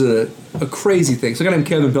 This is a crazy thing. So I got named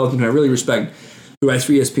Kevin Pelton, who I really respect, who writes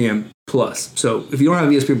for ESPN Plus. So if you don't have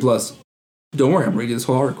ESPN Plus, don't worry. I'm reading this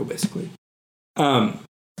whole article, basically.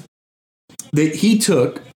 He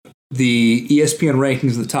took the ESPN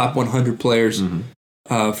rankings of the top 100 players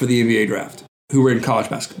for the NBA draft who were in college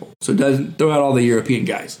basketball. So it doesn't throw out all the European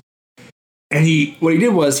guys. And what he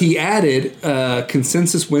did was he added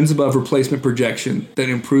consensus wins above replacement projection that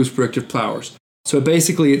improves predictive powers. So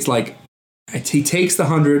basically it's like he takes the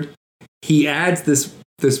 100, he adds this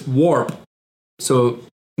warp. So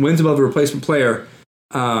wins above the replacement player.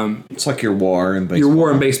 It's like your WAR in baseball. Your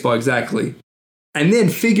WAR in baseball, exactly. And then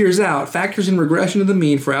factors in regression to the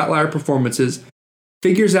mean for outlier performances,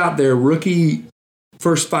 figures out their rookie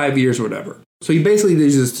first 5 years or whatever. So he basically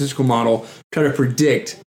uses a statistical model try to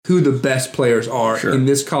predict who the best players are in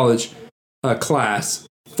this college class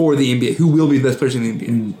for the NBA, who will be the best players in the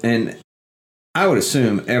NBA. And I would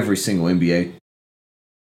assume every single NBA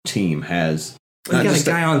team has got a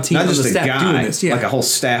guy on team, not just on the a staff guy, doing this, like a whole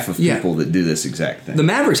staff of people that do this exact thing. The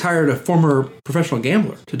Mavericks hired a former professional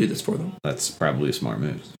gambler to do this for them. That's probably a smart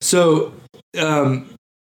move. So,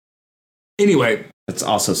 anyway. It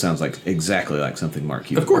also sounds like exactly like something Mark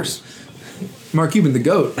Cuban. Of course. Mark Cuban, the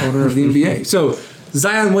GOAT, owner of the NBA. So,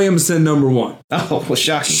 Zion Williamson, number 1. Oh, well,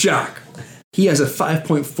 shocking. Shock. He has a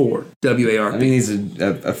 5.4 WARP. I mean, he's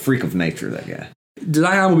a freak of nature, that guy.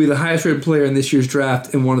 Zion will be the highest rated player in this year's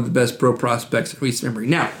draft and one of the best pro prospects in recent memory.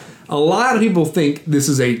 Now, a lot of people think this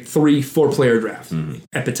is a 3-4 player draft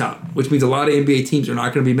at the top, which means a lot of NBA teams are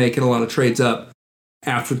not going to be making a lot of trades up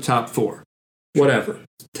after the top 4. Whatever.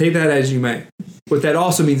 Take that as you may. What that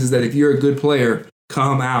also means is that if you're a good player,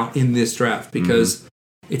 come out in this draft because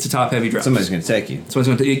it's a top-heavy draft. Somebody's going to take you.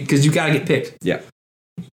 Because you got to get picked. Yeah.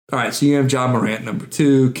 All right, so you have John Morant, number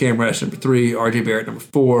 2, Cam Reddish, number 3, RJ Barrett, number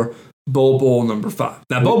 4, Bol Bol, number 5.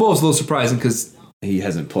 Now, Bol Bol is a little surprising because he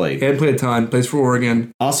hasn't played. He hadn't played a ton, plays for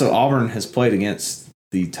Oregon. Also, Auburn has played against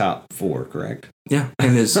the top 4, correct? Yeah,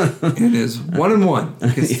 and is 1-1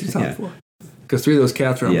 against the top 4. Because 3 of those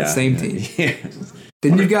cats are on the same team. Yeah.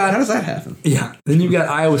 Then you got... How does that happen? Yeah. Then you got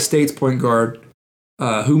Iowa State's point guard,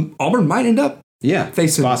 who Auburn might end up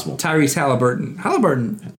facing possible. Tyrese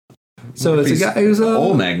Halliburton. So it's a guy who's a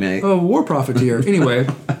oil magnate, a war profiteer. Anyway,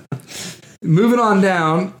 moving on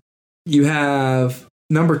down, you have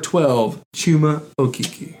number 12, Chuma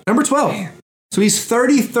Okeke. Number 12. So he's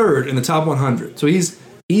 33rd in the top 100. So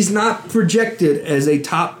he's not projected as a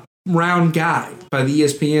top round guy by the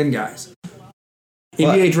ESPN guys.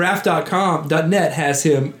 NBADraft.net has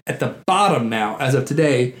him at the bottom now, as of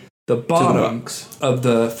today, the bottom of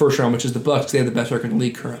the first round, which is the Bucks. They have the best record in the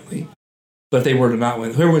league currently. But if they were to not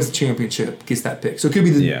win, whoever wins the championship gets that pick. So it could be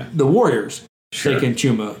the Warriors taking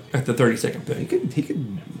Chuma at the 32nd pick. He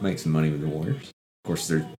could make some money with the Warriors. Of course,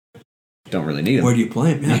 they don't really need him. Where do you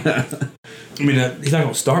play him? Yeah. I mean, he's not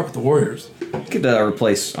going to start with the Warriors. He could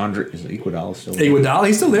replace Andre. Is Iguodala still there? Iguodala,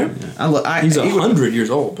 he's still there. Yeah. He's 100 years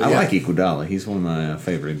old. I like Iguodala. He's one of my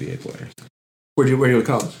favorite NBA players. Where do you go to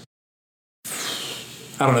college?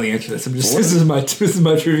 I don't know the answer to this. This is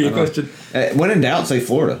my trivia question. When in doubt, say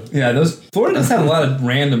Florida. Yeah, Florida does have a lot of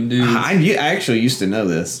random dudes. I actually used to know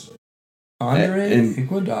this. Andre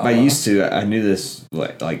Iguodala. I knew this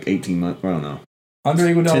like 18 months. I don't know.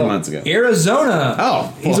 Andre Iguodala. 10 months ago. Arizona.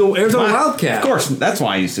 Oh, he's an Arizona Wildcat. Of course, that's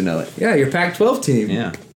why I used to know it. Yeah, your Pac-12 team.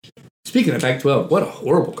 Yeah. Speaking of Pac-12, what a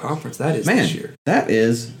horrible conference that is this year. That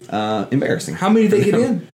is embarrassing. How many did they get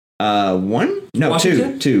in? 1? No,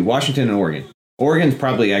 Washington? 2. Washington and Oregon. Oregon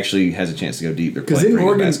probably actually has a chance to go deep. They're playing pretty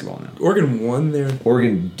good basketball now. Oregon won there.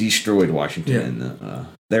 Oregon destroyed Washington. Yeah.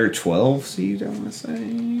 They're 12 seed, I want to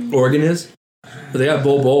say. Oregon is? But they got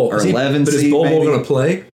Bol Bol. Or 11 seed, but is Bol Bol going to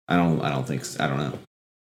play? I don't think so. I don't know.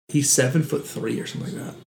 He's 7'3" or something like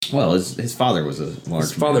that. Well, his father was a large.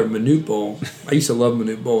 His father, Manute Bol. I used to love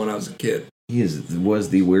Manute Bol when I was a kid. He was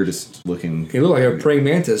the weirdest looking. He looked like a praying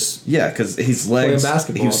mantis. Yeah, because his legs.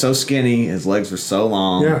 He was so skinny. His legs were so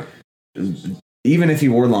long. Yeah. Even if he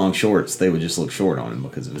wore long shorts, they would just look short on him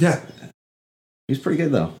because of his. Yeah. He was pretty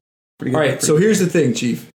good though. Pretty good. All right. So here's the thing,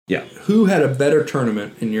 Chief. Yeah. Who had a better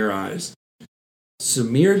tournament in your eyes?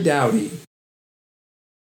 Samir Dowdy.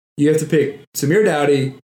 You have to pick Samir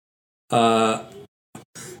Dowdy,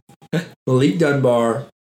 Malik Dunbar,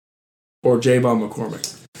 or J-Ball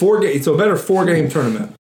McCormick. 4 games. So a better 4-game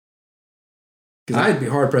tournament. Because I'd be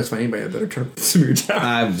hard pressed to find anybody a better tournament than Samir Dowdy.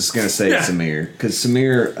 I was going to say Samir because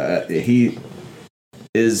Samir he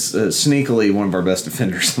is sneakily one of our best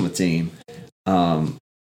defenders on the team, and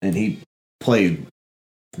he played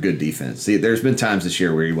good defense. See, there's been times this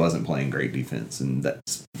year where he wasn't playing great defense, and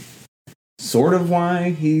that's sort of why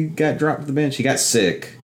he got dropped to the bench. He got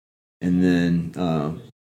sick, and then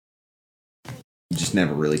just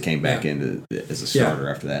never really came back into as a starter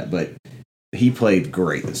after that. But he played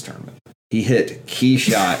great this tournament. He hit key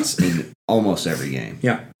shots in almost every game.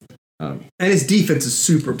 Yeah. And his defense is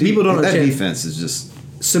super. People don't understand. That defense is just...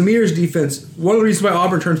 Samir's defense, one of the reasons why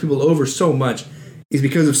Auburn turns people over so much is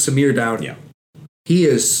because of Samir Dowdy. Yeah. He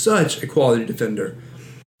is such a quality defender.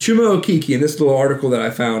 Chuma Okeke, in this little article that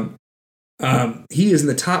I found, he is in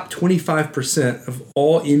the top 25% of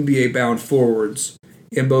all NBA-bound forwards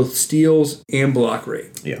in both steals and block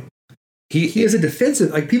rate. Yeah. He is a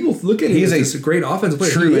defensive, like people look at him as a great offensive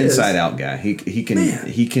player. True inside-out guy. He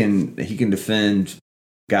can defend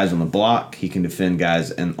guys on the block. He can defend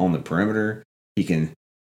guys on the perimeter. He can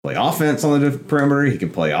play offense on the perimeter. He can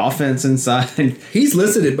play offense inside. He's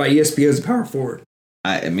listed by ESPN as a power forward.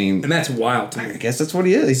 I mean, and that's wild to me. I guess that's what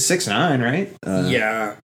he is. He's 6'9", right?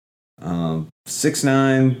 Yeah.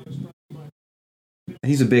 6'9".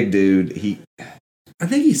 He's a big dude. I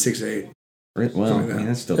think he's 6'8". Well, I mean,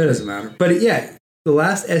 that's still... It doesn't matter. But yeah, the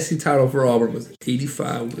last SC title for Auburn was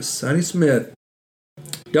 85 with Sonny Smith.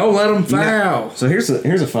 Don't let him foul. So here's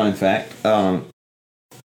a fun fact.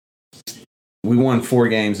 We won 4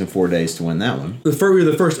 games in 4 days to win that one. We were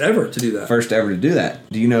the first ever to do that. First ever to do that.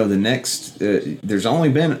 Do you know the next... there's only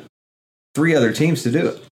been 3 other teams to do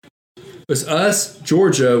it. It was us,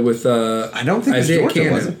 Georgia, with I don't think Isaiah it was Georgia,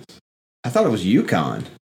 Cannon. was it? I thought it was UConn.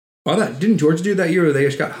 Didn't Georgia do that year where they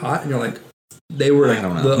just got hot and you're like... They were I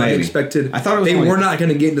don't know. the Maybe. unexpected. I thought it was they were not going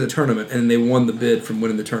to get into the tournament, and they won the bid from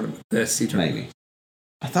winning the tournament, the SC tournament. Maybe.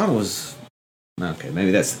 I thought it was Okay,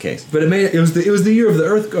 maybe that's the case. But it was the year of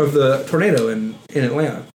the tornado in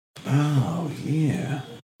Atlanta. Oh yeah,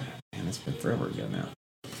 man, that's been forever ago now.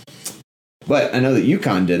 But I know that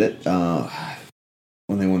UConn did it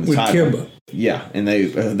when they won the with title. Kimba. Yeah, and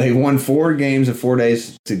they won 4 games in 4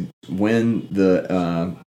 days to win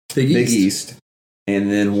the Big East,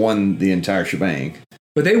 and then won the entire shebang.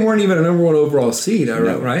 But they weren't even a number 1 overall seed,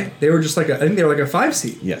 No. right? They were just I think they were like a 5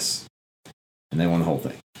 seed. Yes, and they won the whole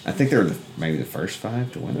thing. I think they were maybe the first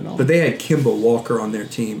 5 to win it all. But they had Kimba Walker on their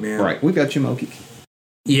team, man. Right, we've got Chimoki.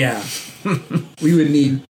 Yeah. We would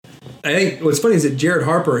need... I think what's funny is that Jared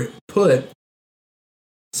Harper put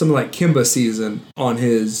something like Kimba season on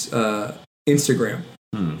his Instagram.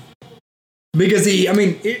 Because he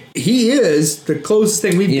is the closest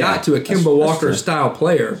thing we've got to a Kimba Walker style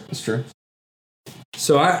player. That's true.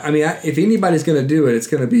 So if anybody's going to do it, it's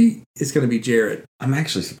going to be Jared. I'm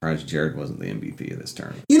actually surprised Jared wasn't the MVP of this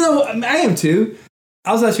tournament. I am too.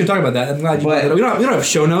 I was actually talking about that. I'm glad you brought that up. We don't have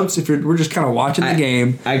show notes if we're just kind of watching the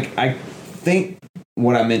game. I think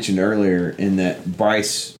what I mentioned earlier in that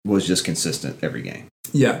Bryce was just consistent every game.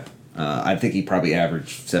 Yeah. I think he probably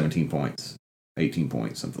averaged 17 points, 18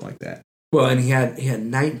 points, something like that. Well, and he had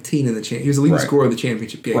 19 in the championship. He was the leading scorer of the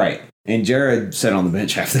championship game. Right. And Jared sat on the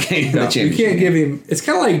bench half the game. No, you can't give him. It's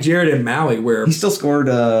kind of like Jared and Maui, where he still scored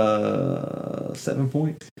 7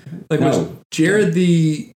 points. Was Jared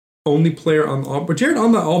the only player on was Jared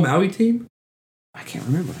on the All Maui team? I can't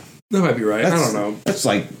remember. That might be right. I don't know. That's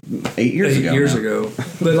like 8 years ago. 8 years ago.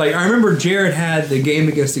 But I remember Jared had the game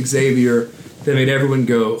against Xavier that made everyone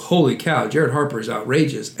go, "Holy cow, Jared Harper is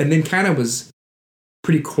outrageous," and then kind of was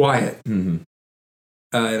pretty quiet in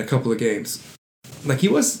a couple of games. He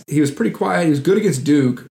was pretty quiet. He was good against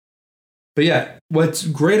Duke. But yeah, what's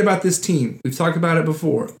great about this team, we've talked about it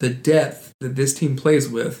before, the depth that this team plays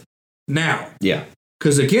with now. Yeah.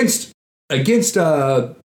 Because against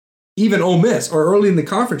even Ole Miss or early in the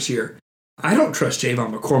conference year, I don't trust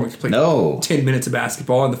Javon McCormick to play 10 minutes of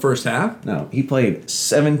basketball in the first half. No, he played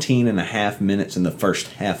 17 and a half minutes in the first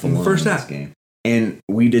half alone in the first half. This game. And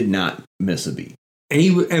we did not miss a beat. And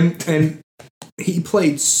he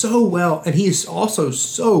played so well, and he is also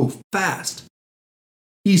so fast.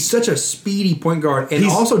 He's such a speedy point guard, and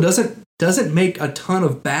also doesn't make a ton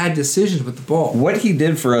of bad decisions with the ball. What he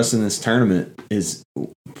did for us in this tournament is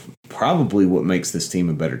probably what makes this team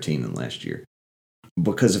a better team than last year.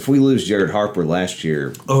 Because if we lose Jared Harper last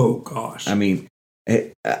year, oh gosh, I mean,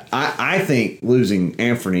 I think losing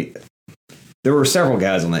Anthony. There were several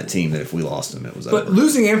guys on that team that if we lost them, it was over. But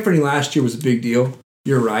losing Anthony last year was a big deal.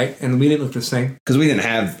 You're right, and we didn't look the same because we didn't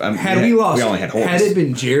have. We lost, we only had Horace. Had it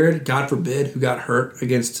been Jared, God forbid, who got hurt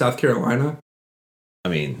against South Carolina, I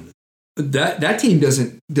mean, that team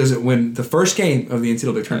doesn't win the first game of the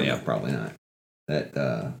NCAA tournament. Yeah, probably not. That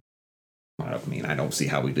I don't see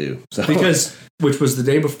how we do. So. Which was the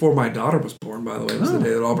day before my daughter was born. By the way, it was the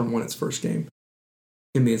day that Auburn won its first game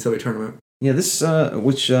in the NCAA tournament. Yeah, this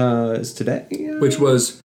which is today. Which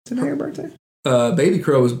was today her birthday. Baby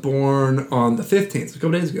Crow was born on the 15th, a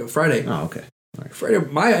couple days ago, Friday. Oh, okay. Right. Friday.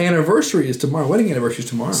 My anniversary is tomorrow. Wedding anniversary is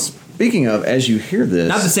tomorrow. Speaking of, as you hear this,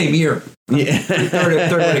 not the same year. Yeah,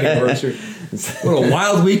 third wedding anniversary. What a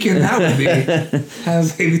wild weekend that would be.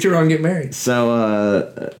 Have Baby Crow get married.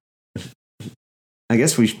 So, I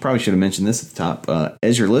guess we probably should have mentioned this at the top.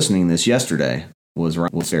 As you're listening, this yesterday was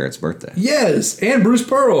Ryan Starrett's birthday. Yes, and Bruce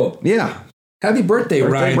Pearl. Yeah. Happy birthday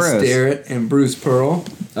Ryan Starrett and Bruce Pearl.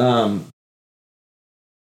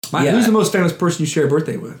 Who's the most famous person you share a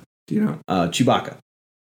birthday with? Do you know? Chewbacca.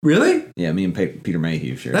 Really? Yeah, me and Peter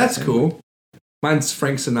Mayhew share. That's cool. Mine's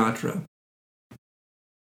Frank Sinatra.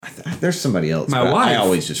 There's somebody else. My wife. I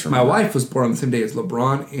always just remember. My wife was born on the same day as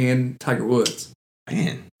LeBron and Tiger Woods.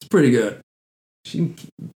 Man, it's pretty good.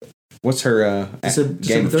 What's her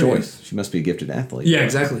game of 30th. choice? She must be a gifted athlete. Yeah,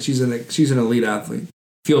 exactly. She's an elite athlete.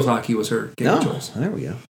 Field hockey was her game of choice. There we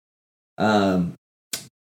go.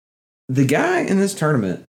 The guy in this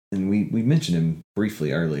tournament, and we mentioned him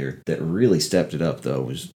briefly earlier, that really stepped it up though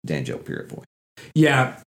was Danjo Purifoy.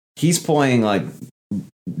 Yeah, he's playing like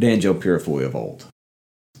Danjo Purifoy of old,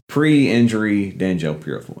 pre-injury Danjo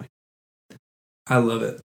Purifoy. I love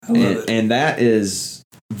it. And that is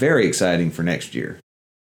very exciting for next year.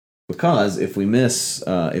 Because if we miss,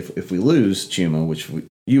 if we lose Chuma, which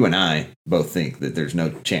you and I both think that there's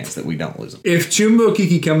no chance that we don't lose him. If Chuma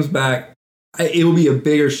Okeke comes back, it will be a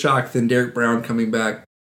bigger shock than Derek Brown coming back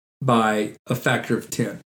by a factor of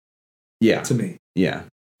 10. Yeah. To me. Yeah.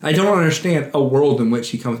 I don't understand a world in which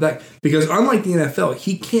he comes back because unlike the NFL,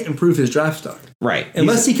 he can't improve his draft stock. Right.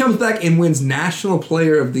 Unless he comes back and wins National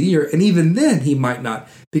Player of the Year, and even then he might not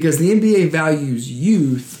because the NBA values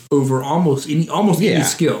youth over almost any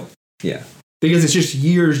skill. Yeah. Because it's just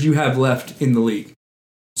years you have left in the league.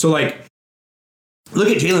 So like, look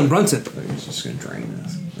at Jalen Brunson. He's just going to drain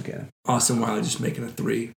this. Look at it. Austin Wiley just making a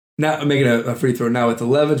three. Now making a free throw now with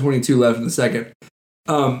 11:22 left in the second.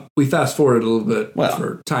 We fast forward a little bit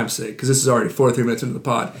for time's sake because this is already 43 minutes into the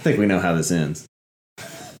pod. I think we know how this ends.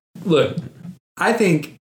 Look, I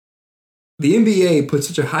think the NBA puts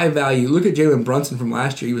such a high value. Look at Jalen Brunson from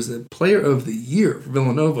last year. He was the player of the year for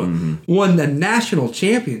Villanova. Mm-hmm. Won the national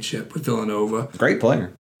championship with Villanova. Great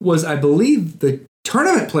player. Was, I believe, the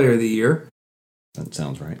tournament player of the year. That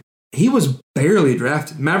sounds right. He was barely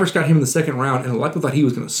drafted. Mavericks got him in the second round, and a lot of people thought he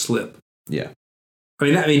was going to slip. Yeah. I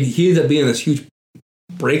mean, he ended up being this huge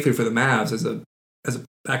breakthrough for the Mavs as a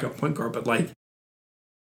backup point guard. But, like,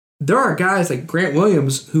 there are guys like Grant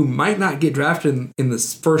Williams who might not get drafted in the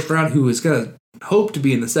first round who is going to hope to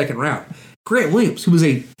be in the second round. Grant Williams, who was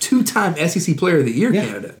a 2-time SEC Player of the Year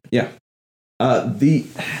candidate. Yeah. The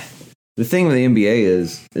thing with the NBA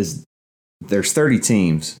is there's 30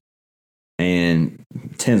 teams and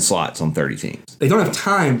 10 slots on 30 teams. They don't have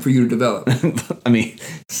time for you to develop. I mean,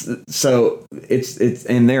 so it's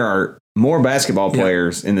and there are more basketball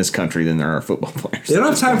players in this country than there are football players. They don't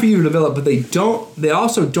have time for you to develop, but they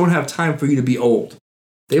also don't have time for you to be old.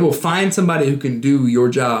 They will find somebody who can do your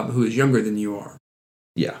job who is younger than you are.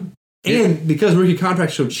 Yeah. And because rookie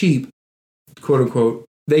contracts are so cheap, quote unquote,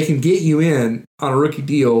 they can get you in on a rookie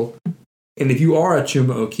deal. And if you are a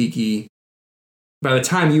Chuma Okeke, by the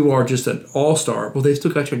time you are just an all-star, well, they've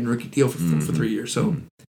still got you on a rookie deal for 3 years. So,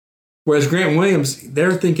 whereas Grant Williams,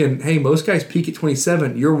 they're thinking, hey, most guys peak at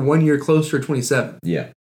 27. You're 1 year closer to 27. Yeah.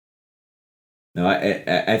 No,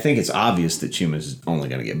 I think it's obvious that Chuma's only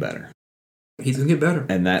going to get better. He's going to get better.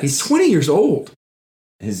 And he's 20 years old.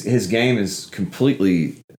 His game is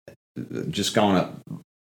completely just gone up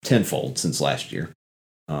tenfold since last year.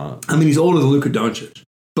 I mean, he's older than Luka Doncic,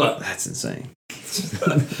 but that's insane.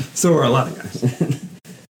 So are a lot of guys.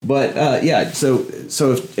 But so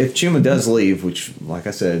if Chuma does leave, which, like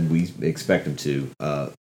I said, we expect him to,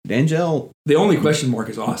 D'Angelo. The only question mark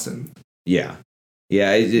is Austin. Yeah,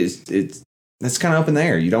 it's that's kind of up in the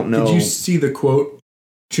air. You don't know. Did you see the quote,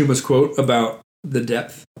 Chuma's quote about the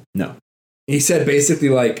depth? No. He said basically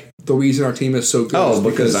like the reason our team is so good is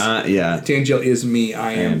because D'Angelo is me,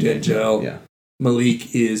 I am D'Angelo. Yeah.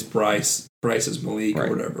 Malik is Bryce. Bryce is Malik or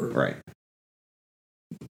whatever. Right.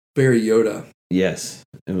 Very Yoda. Yes.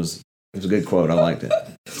 It was a good quote. I liked it.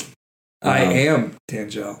 I am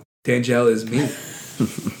D'Angelo. D'Angelo is me.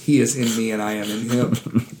 He is in me and I am in him.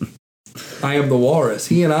 I am the walrus.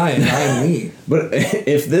 He and I am me. But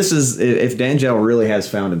if D'Angelo really has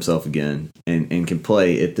found himself again and can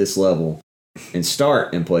play at this level and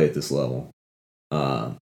start and play at this level,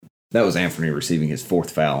 that was Anthony receiving his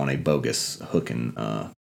fourth foul on a bogus hook and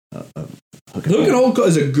hold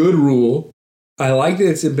is a good rule. I like that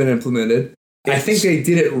it's been implemented. I think they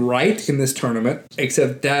did it right in this tournament,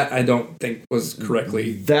 except that I don't think was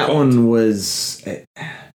correctly. That called. One was.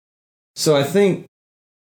 So I think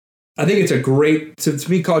it's a great. To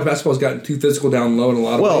me, college basketball has gotten too physical down low in a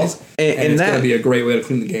lot of ways, and it's going to be a great way to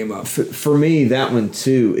clean the game up. For me, that one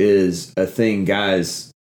too is a thing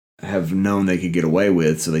guys have known they could get away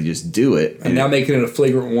with, so they just do it. And now making it a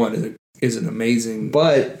flagrant one is an amazing.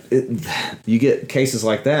 But you get cases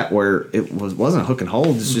like that where it wasn't a hook and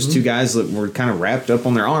hold. It's just two guys that were kind of wrapped up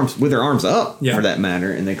on their arms, with their arms up for that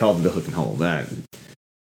matter, and they called it a hook and hold.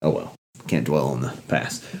 Oh well, can't dwell on the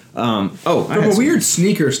past. From a weird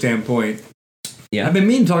sneaker standpoint, I've been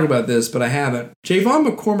meaning to talk about this, but I haven't. Javon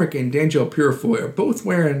McCormick and D'Angelo Purifoy are both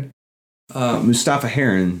wearing Mustafa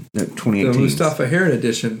Heron 2018. The Mustafa Heron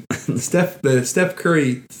edition. the Steph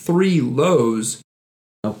Curry 3 lows.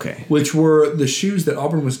 Okay. Which were the shoes that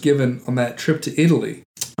Auburn was given on that trip to Italy.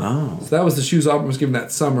 Oh. So that was the shoes Auburn was given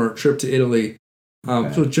that summer trip to Italy.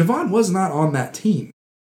 So Javon was not on that team.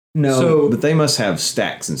 No, but they must have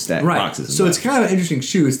stacks and boxes. So it's kind of an interesting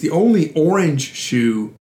shoe. It's the only orange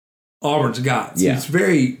shoe Auburn's got. So it's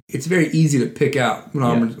very easy to pick out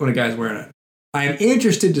when a guy's wearing it. I am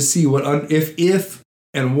interested to see what if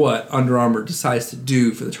and what Under Armour decides to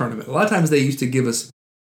do for the tournament. A lot of times they used to give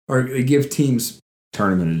teams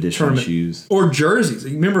tournament edition shoes or jerseys.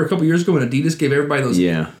 You remember a couple years ago when Adidas gave everybody those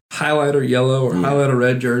highlighter yellow or highlighter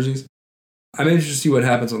red jerseys? I'm interested to see what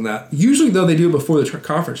happens on that. Usually, though, they do it before the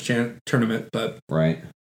conference tournament. But right.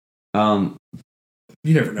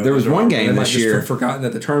 You never know. There was one game They might this just year. have forgotten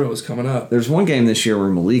that the tournament was coming up. There's one game this year where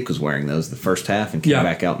Malik was wearing those the first half and came Yeah.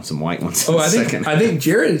 back out in some white ones. Oh, in the I second. think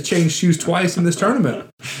Jared has changed shoes twice in this tournament.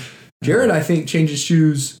 Jared, I think, changes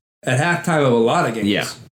shoes at halftime of a lot of games. Yeah.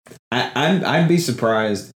 I'd be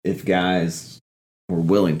surprised if guys were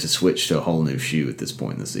willing to switch to a whole new shoe at this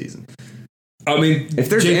point in the season. I mean, If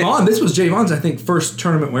there's Javon, this was Javon's, I think, first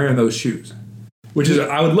tournament wearing those shoes. Which is,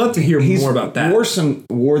 I would love to hear more about that.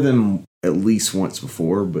 Wore them at least once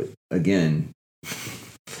before, but again,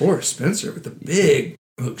 Horace Spencer with the big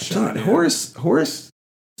hook shot. man. Horace,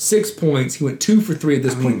 6 points. He went 2 for 3 at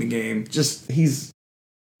this point in the game. just he's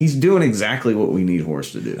doing exactly what we need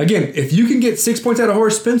Horace to do. Again, if you can get 6 points out of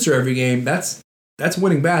Horace Spencer every game, that's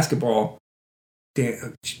winning basketball.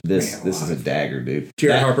 This is a dagger, dude.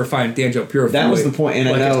 Jared Harper find D'Angelo Purifoy. That was the point, and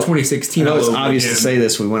like I know it's 2016. I know it's all over obvious again. to say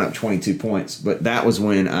this. We went up 22 points, but that was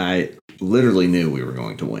when I literally knew we were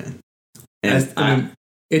going to win. And I mean,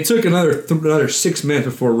 it took another 6 minutes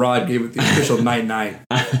before Rod gave it the official night.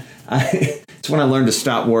 It's when I learned to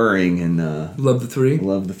stop worrying and Love the three.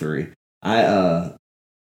 love the three. I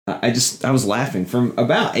was laughing from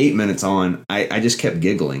about 8 minutes on. I just kept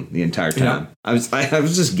giggling the entire time. I was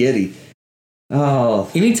just giddy. Oh,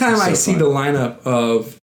 Anytime so I see fun. the lineup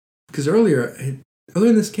of, because earlier in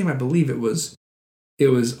this game, I believe it was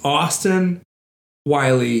Austin,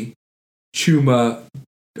 Wiley, Chuma,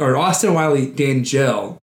 or Austin, Wiley,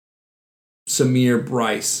 D'Angelo, Samir,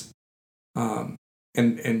 Bryce, and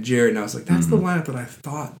Jared. And I was like, that's the lineup that I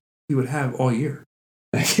thought we would have all year.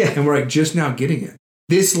 Yeah. And we're like just now getting it.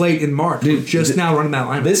 This late in March, Dude, we're just now running that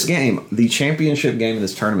lineup. This game, the championship game of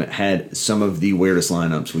this tournament, had some of the weirdest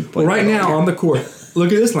lineups we've played. Well, right now on the court,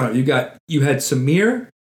 look at this lineup. You had Samir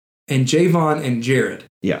and Javon and Jared.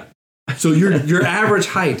 Yeah. So your average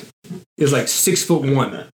height is like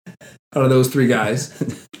 6'1" out of those three guys,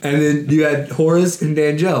 and then you had Horace and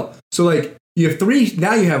D'Angelo. So like you have three.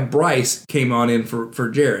 Now you have Bryce came on in for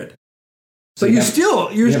Jared. So you you're have-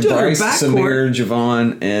 still You have your Bryce, backcourt. Samir,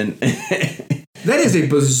 Javon, and That is a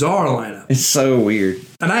bizarre lineup. it's so weird.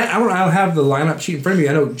 And I don't have the lineup sheet in front of me.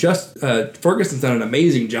 I know just Ferguson's done an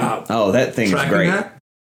amazing job. Oh, that thing's tracking great. that.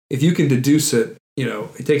 If you can deduce it,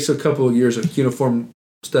 it takes a couple of years of uniform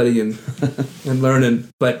study and learning.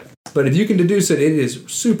 But if you can deduce it, it is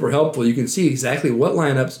super helpful. You can see exactly what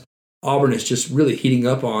lineups Auburn is just really heating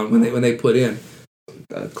up on when they put in.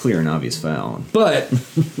 Clear and obvious foul. But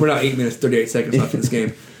we're now 8 minutes 38 seconds left in this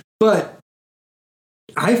game. But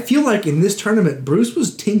I feel like in this tournament, Bruce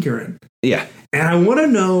was tinkering. Yeah. And I want to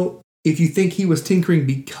know if you think he was tinkering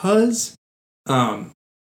because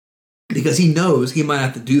he knows he might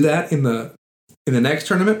have to do that in the next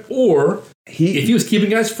tournament, or if he was keeping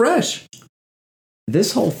guys fresh.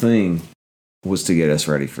 This whole thing was to get us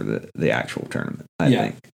ready for the actual tournament, I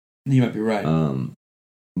think. You might be right.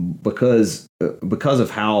 Because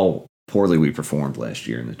of how poorly we performed last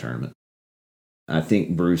year in the tournament, I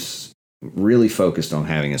think Bruce really focused on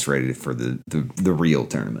having us ready for the real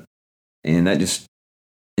tournament. And that just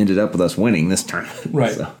ended up with us winning this tournament.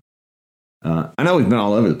 Right. So, I know we've been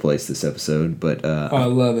all over the place this episode, but I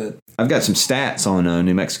love it. I've got some stats on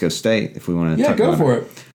New Mexico State if we want to talk go about for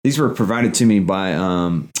it. These were provided to me by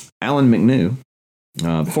Alan McNew,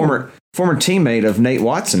 former teammate of Nate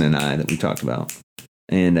Watson and I that we talked about,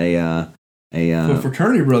 and a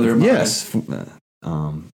fraternity brother of mine. yes,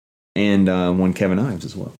 and one Kevin Ives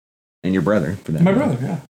as well, and your brother for that. My brother,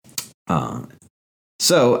 yeah.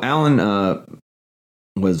 So Alan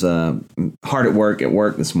was hard at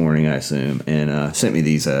work this morning, I assume, and sent me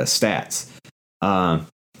these stats.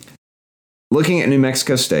 Looking at New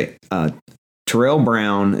Mexico State, Terrell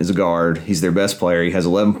Brown is a guard. He's their best player. He has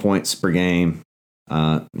 11 points per game.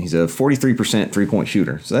 He's a 43% three-point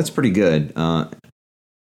shooter, so that's pretty good.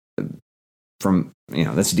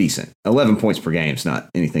 That's decent. 11 points per game is not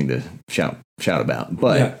anything to shout about,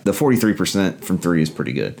 but the 43% from three is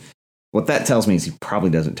pretty good. What that tells me is he probably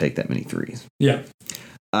doesn't take that many threes. Yeah.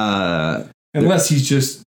 Unless he's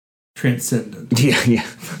just transcendent. Yeah.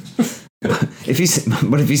 If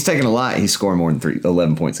he's taking a lot, he's scoring more than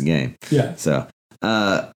 11 points a game. Yeah. So,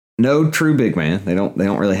 no true big man. They don't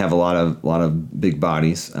really have a lot of big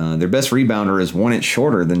bodies. Their best rebounder is 1 inch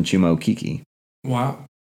shorter than Chuma Okeke. Wow.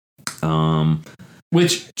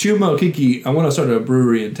 Which Chuma Okeke, I want to start a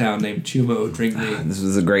brewery in town named Chumo Drink Me. This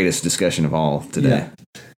was the greatest discussion of all today. Yeah.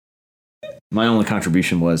 My only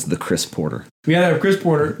contribution was the Chris Porter. We had to have Chris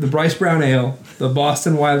Porter, the Bryce Brown Ale, the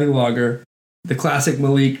Boston Wiley Lager, the classic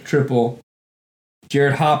Malik Triple,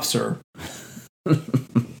 Jared Hopser, was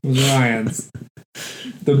Ryan's,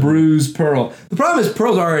 the Bruise Pearl. The problem is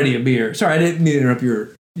Pearl's already a beer. Sorry, I didn't mean to interrupt your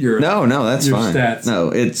No, that's your fine. stats. No,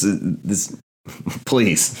 it's this.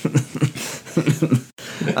 Please.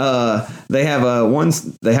 They have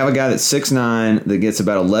a guy that's 6'9" that gets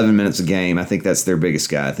about 11 minutes a game. I think that's their biggest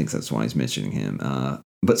guy. I think that's why he's mentioning him.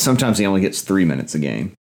 But sometimes he only gets 3 minutes a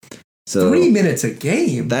game. So 3 minutes a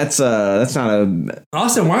game. That's not a.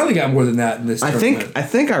 Austin Wiley got more than that in this tournament. I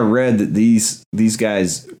think I read that these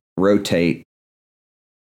guys rotate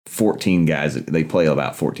 14 guys. They play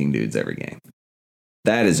about 14 dudes every game.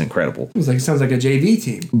 That is incredible. It sounds like a JV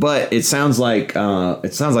team. But it sounds like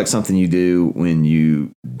something you do when you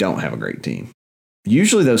don't have a great team.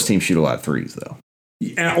 Usually those teams shoot a lot of threes, though.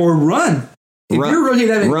 Or run. If you're rotating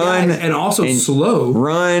that guys and also slow.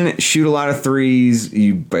 Run, shoot a lot of threes.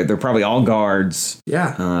 They're probably all guards.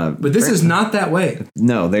 Yeah. But this is not that way.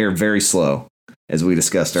 No, they are very slow, as we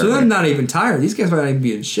discussed earlier. So they're not even tired. These guys might not even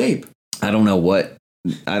be in shape. I don't know what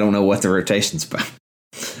the rotation's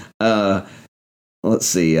about. Let's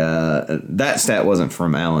see. That stat wasn't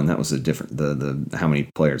from Allen. That was a different the how many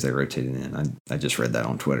players they rotated in. I just read that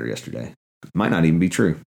on Twitter yesterday. Might not even be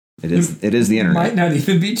true. It is the internet. Might not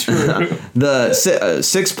even be true. The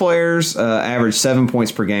 6 players average 7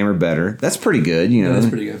 points per game or better. That's pretty good. You know, that's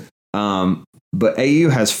pretty good. But AU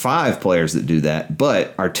has 5 players that do that.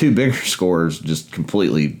 But our 2 bigger scorers just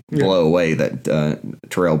completely blow away that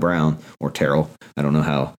Terrell Brown or Terrell. I don't know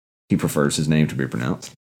how he prefers his name to be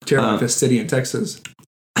pronounced. Terrell, the city in Texas.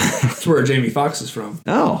 That's where Jamie Foxx is from.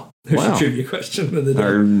 Oh, there's wow. a trivia question of the day.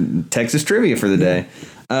 Our Texas trivia for the day.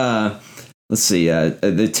 Let's see.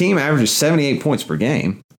 The team averages 78 points per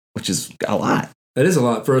game, which is a lot. That is a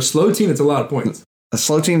lot. For a slow team, it's a lot of points. A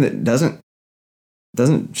slow team that doesn't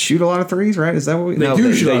shoot a lot of threes, right? Is that what we They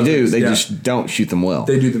do shoot a lot of threes, They just don't shoot them well.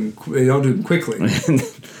 They don't do them quickly.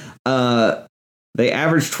 They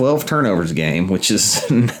average 12 turnovers a game, which is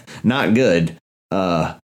not good.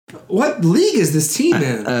 What league is this team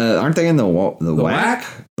in? Aren't they in the WAC?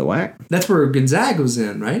 The WAC? That's where Gonzaga was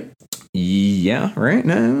in, right? Yeah, right?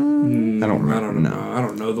 No, I don't remember. I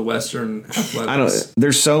don't know the Western athletics.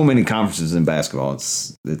 There's so many conferences in basketball.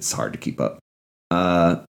 It's hard to keep up.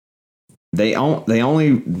 The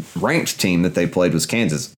only ranked team that they played was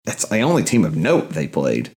Kansas. That's the only team of note they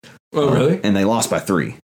played. Oh, really? And they lost by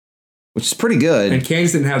 3, which is pretty good. And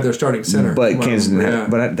Kansas didn't have their starting center. But Kansas didn't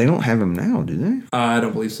have. But they don't have him now, do they? I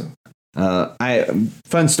don't believe so.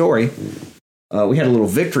 Fun story. We had a little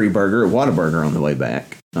victory burger at Whataburger on the way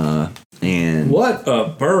back. And what a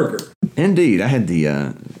burger! Indeed, I had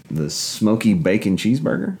the smoky bacon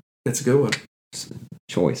cheeseburger. That's a good one.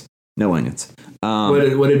 Choice, no onions.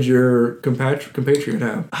 What did your compatriot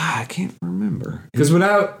have? I can't remember. Because when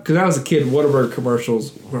I was a kid, Whataburger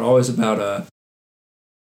commercials were always about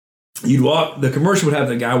you'd walk. The commercial would have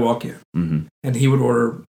the guy walk in, and he would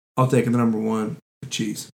order, "I'll take the number 1 with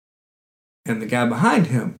cheese," and the guy behind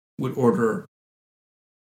him would order.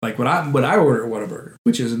 Like what I order at Whataburger,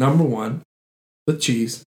 which is a number 1 with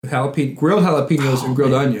cheese, with grilled jalapenos and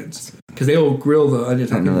grilled onions, because they will grill the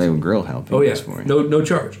onions. I didn't know they would grill jalapenos. Oh yeah, for you. No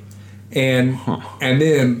charge. And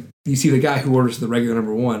then you see the guy who orders the regular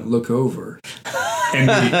number 1 look over, and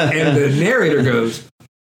the narrator goes,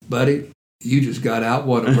 "Buddy, you just got out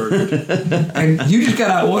Whataburger," and "you just got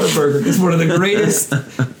out Whataburger" is one of the greatest.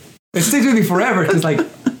 It sticks with me forever. It's like.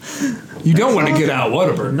 You don't want to get out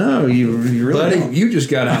Whataburger. No, you really Buddy, don't. you just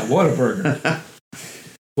got out Whataburger.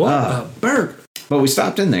 What a burger. But we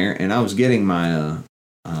stopped in there, and I was getting my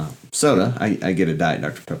soda. I get a Diet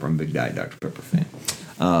Dr. Pepper. I'm a big Diet Dr. Pepper fan.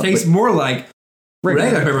 Tastes more like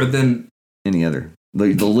regular pepper than any other.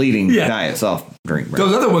 The leading diet soft drink brand.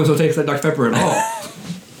 Those other ones don't taste like Dr. Pepper at all.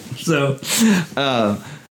 So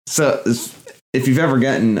if you've ever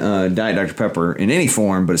gotten Diet Dr. Pepper in any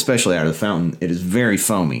form, but especially out of the fountain, it is very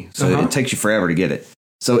foamy. So it takes you forever to get it.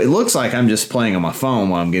 So it looks like I'm just playing on my phone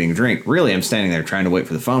while I'm getting a drink. Really, I'm standing there trying to wait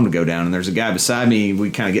for the foam to go down. And there's a guy beside me.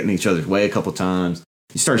 We kind of get in each other's way a couple times.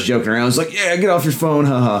 He starts joking around. He's like, "Yeah, get off your phone.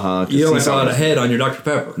 Ha, ha, ha." You don't have a head on your Dr.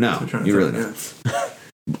 Pepper. No, you really don't.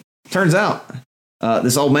 Turns out,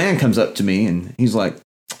 this old man comes up to me and he's like,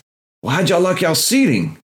 "Well, how'd y'all like y'all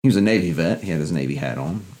seating?" He was a Navy vet. He had his Navy hat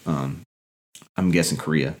on. I'm guessing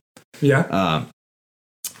Korea. Yeah.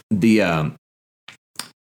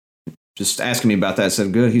 Just asking me about that. I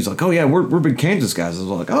said, "Good." He's like, "Oh yeah, we're big Kansas guys." I was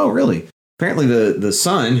like, "Oh really?" Apparently the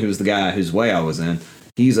son, who's the guy whose way I was in,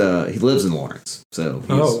 he lives in Lawrence. So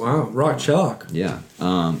wow, rock chalk. Yeah.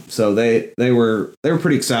 So they were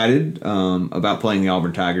pretty excited about playing the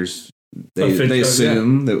Auburn Tigers. They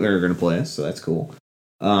assume that they're going to play us, so that's cool.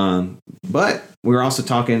 But we were also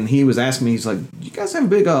talking. He was asking me. He's like, "Do you guys have a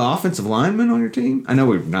big offensive lineman on your team?" I know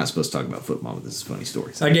we're not supposed to talk about football, but this is a funny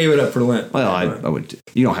story. I gave it up for Lent. Well, I would.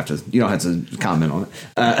 You don't have to comment on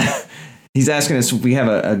it. he's asking us if we have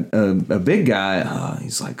a big guy.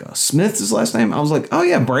 He's like, Smith's his last name. I was like, oh,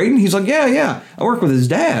 yeah, Braden. He's like, yeah. I work with his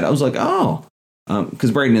dad. I was like, oh.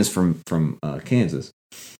 Because Braden is from Kansas.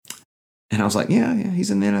 And I was like, yeah, he's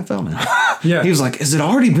in the NFL now. Yeah. He was like, has it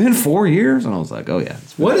already been 4 years? And I was like, oh, yeah.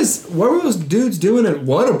 What were those dudes doing at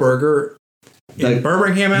Whataburger in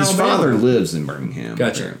Birmingham, Alabama? His father lives in Birmingham.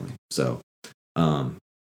 Gotcha. Apparently. So, well,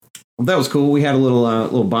 that was cool. We had a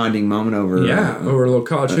little bonding moment over over a little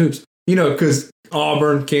college hoops. You know, because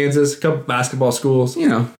Auburn, Kansas, a couple basketball schools. You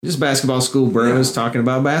know, just basketball school bros talking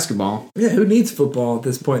about basketball. Yeah, who needs football at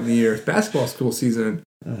this point in the year? It's basketball school season.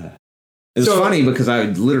 It was funny because I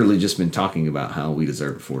had literally just been talking about how we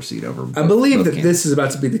deserve a 4 seed over. I believe that this is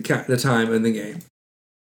about to be the time in the game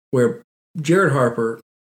where Jared Harper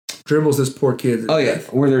dribbles this poor kid. Oh, yeah.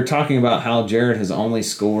 Where they're talking about how Jared has only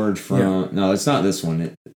scored from. Yeah. No, it's not this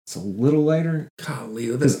one. It's a little later.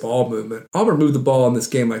 Golly, this ball movement. Auburn moved the ball in this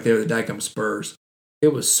game like they were the Dicom Spurs.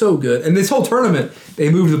 It was so good. And this whole tournament, they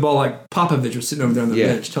moved the ball like Popovich was sitting over there on the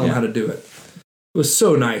bench telling them how to do it. It was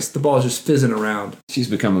so nice. The ball was just fizzing around. She's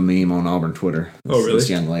become a meme on Auburn Twitter. Really? This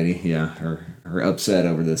young lady, yeah, her upset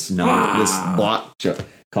over this this block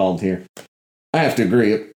called here. I have to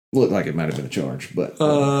agree. It looked like it might have been a charge, but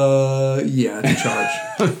yeah, it's a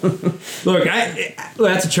charge. Look,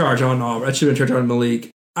 that's a charge on Auburn. That should have been a charge on Malik.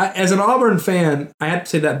 As an Auburn fan, I have to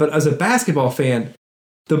say that, but as a basketball fan,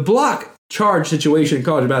 the block charge situation in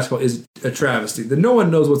college basketball is a travesty. That no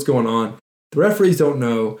one knows what's going on. The referees don't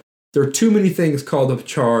know. There are too many things called a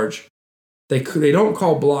charge. They don't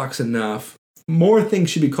call blocks enough. More things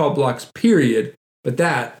should be called blocks, period. But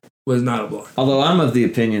that was not a block. Although I'm of the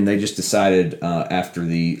opinion they just decided after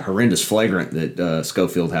the horrendous flagrant that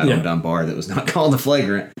Schofield had on Dunbar that was not called a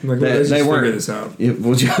flagrant. Like, let's just figure this out.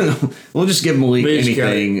 We'll just give Malik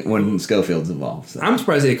anything when Schofield's involved. So. I'm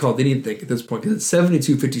surprised they called anything at this point because it's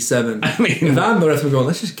 72-57. I mean, if I'm the rest of them going,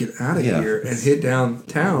 let's just get out of here and hit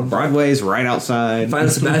downtown. Broadway's right outside. Find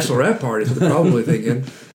us a bachelorette party is what they're probably thinking.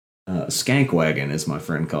 Skank wagon, as my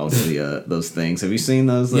friend calls those things. Have you seen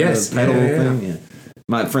those? Yes. Pedal thing? Yeah.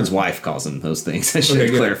 My friend's wife calls them those things. I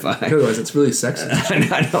should clarify. Otherwise, it's really sexist.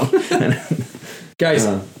 I know. Guys,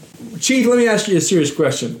 Chief, let me ask you a serious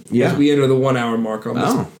question. Yeah. As we enter the 1 hour mark on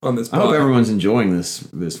this podcast. I hope everyone's enjoying this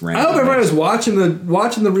rant. I hope everyone is watching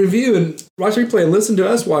the review and watch the replay and listen to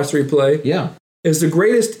us watch the replay. Yeah. Is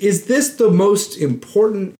this the most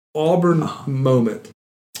important Auburn moment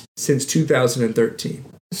since 2013?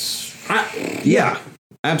 Yeah,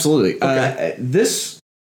 absolutely. Okay. This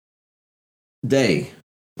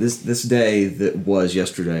day that was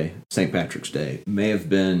yesterday, St. Patrick's Day, may have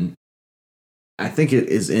been, I think it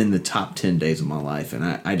is in the top 10 days of my life, and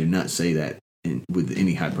I do not say that with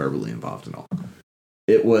any hyperbole involved at all.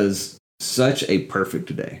 It was such a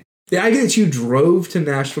perfect day. The idea that you drove to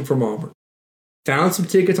Nashville from Auburn, found some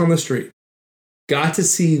tickets on the street, got to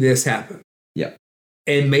see this happen. Yep.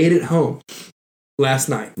 And made it home last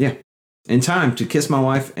night. Yeah. In time to kiss my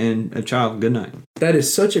wife and a child goodnight. That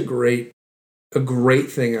is such a great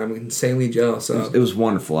thing. I'm insanely jealous of. It was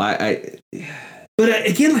wonderful. But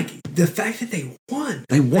again, like the fact that they won.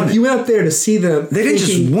 They won. Like, you went up there to see them. They didn't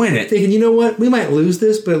just win it. Thinking, you know what? We might lose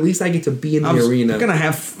this, but at least I get to be in the arena. I'm going to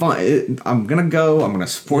have fun. I'm going to go. I'm going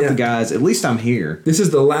to support the guys. At least I'm here. This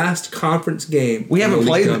is the last conference game. We haven't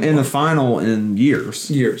played in the final in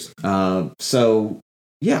years. So,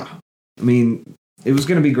 yeah. I mean, it was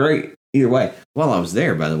going to be great either way. While I was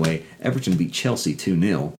there, by the way, Everton beat Chelsea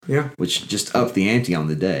 2-0. Yeah. Which just upped the ante on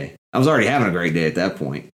the day. I was already having a great day at that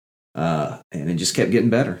point. And it just kept getting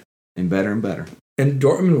better and better and better. And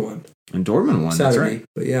Dortmund won. Saturday, that's right.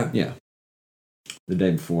 But yeah. Yeah. The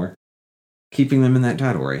day before. Keeping them in that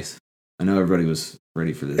title race. I know everybody was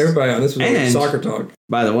ready for this. Everybody on this was like soccer talk.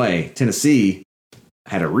 By the way, Tennessee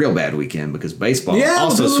had a real bad weekend because baseball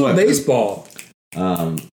also swept. Baseball.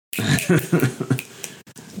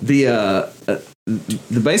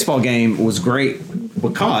 The baseball game was great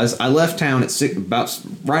because I left town at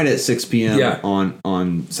right at 6 p.m.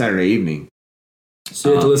 on Saturday evening. So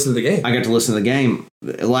you had to listen to the game. I got to listen to the game.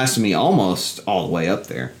 It lasted me almost all the way up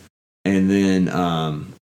there, and then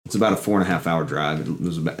it's about a 4.5 hour drive. It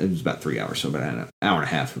was about 3 hours, so about an hour and a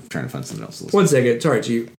half of trying to find something else to listen. 1 second, sorry,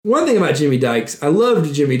 Chief. One thing about Jimmy Dykes, I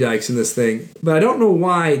loved Jimmy Dykes in this thing, but I don't know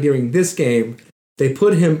why during this game they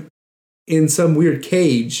put him in some weird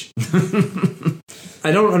cage.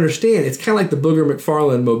 I don't understand. It's kind of like the Booger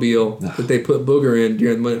McFarland mobile that they put Booger in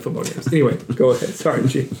during the Monday football games. Anyway, go ahead. Sorry,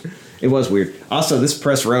 Chief. It was weird. Also, this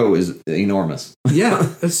press row is enormous. Yeah,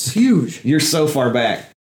 that's huge. You're so far back.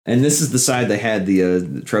 And this is the side they had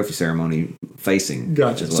the trophy ceremony facing.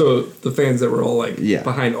 Gotcha. Well. So the fans that were all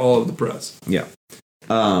behind all of the press. Yeah.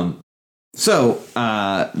 So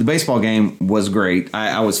the baseball game was great.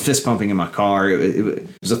 I was fist pumping in my car. It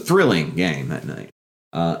was a thrilling game that night.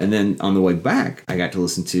 And then on the way back, I got to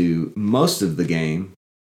listen to most of the game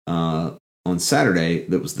on Saturday.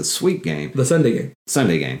 That was the sweep game. The Sunday game.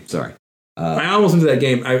 Sunday game, sorry. I almost went to that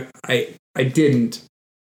game. I didn't.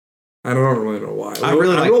 I don't really know why. I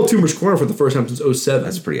rolled Toomer's Corner for the first time since 2007.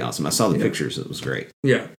 That's pretty awesome. I saw the pictures. It was great.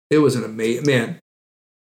 Yeah, it was an amazing man.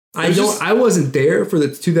 I wasn't there for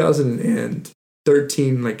the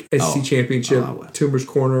 2013 SEC championship, Toomer's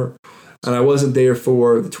Corner, and I wasn't there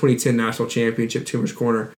for the 2010 national championship, Toomer's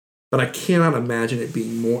Corner. But I cannot imagine it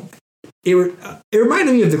being more. It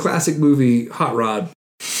reminded me of the classic movie Hot Rod,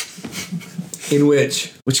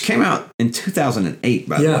 which came out in 2008.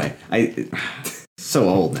 By the way, so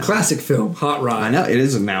old now. Classic film, Hot Rod. I know it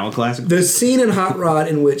is now a classic. The scene in Hot Rod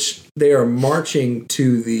in which they are marching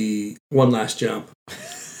to the One Last Jump.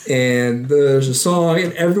 And there's a song,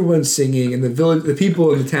 and everyone's singing, and the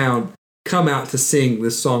people in the town come out to sing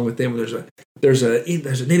this song with them. There's a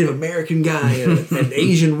Native American guy, and an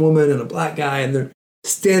Asian woman, and a black guy, and they're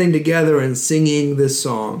standing together and singing this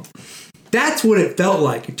song. That's what it felt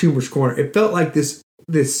like at Toomer's Corner. It felt like this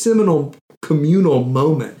seminal communal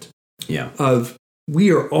moment of we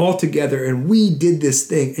are all together and we did this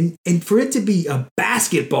thing, and for it to be a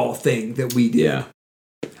basketball thing that we did. Yeah.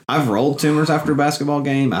 I've rolled Toomers after a basketball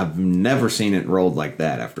game. I've never seen it rolled like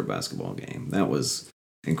that after a basketball game. That was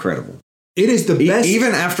incredible. It is the best.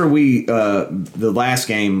 Even after the last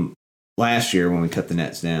game last year when we cut the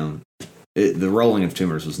nets down, the rolling of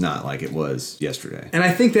Toomers was not like it was yesterday. And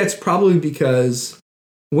I think that's probably because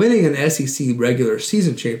winning an SEC regular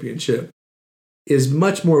season championship is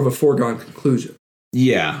much more of a foregone conclusion.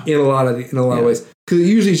 Yeah, in a lot of ways, because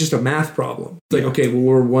usually it's just a math problem. It's like, okay, well,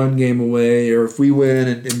 we're one game away, or if we win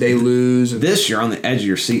and they lose. And this, you're on the edge of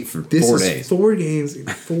your seat for 4 days. 4 games in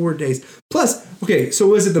 4 days. Plus, okay,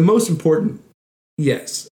 so is it the most important?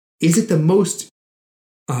 Yes. Is it the most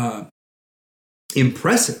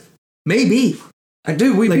impressive? Maybe. I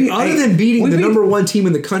do. Other than beating the number one team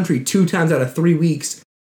in the country 2 times out of 3 weeks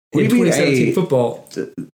in 2017 football.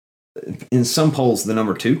 In some polls, the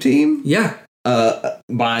number 2 team. Yeah.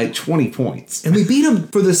 By 20 points. And we beat them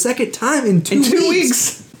for the second time in 2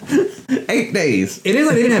 weeks. 8 days. It is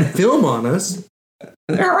like they didn't have film on us.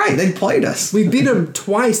 They're right. They played us. We beat them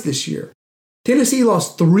twice this year. Tennessee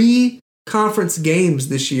lost 3 conference games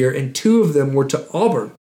this year, and 2 of them were to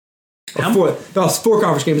Auburn. They lost 4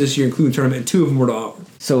 conference games this year, including tournament, and 2 of them were to Auburn.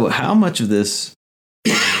 So how much of this,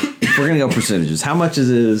 if we're going to go percentages, how much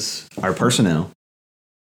is our personnel,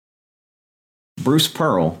 Bruce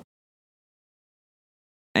Pearl,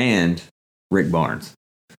 and Rick Barnes?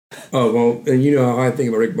 Oh, well, and you know how I think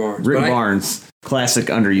about Rick Barnes. Rick Barnes, classic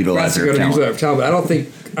underutilized talent. I don't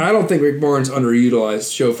think Rick Barnes underutilized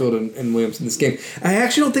Schofield and Williams in this game. I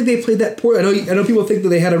actually don't think they played that poorly. I know people think that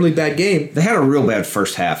they had a really bad game. They had a real bad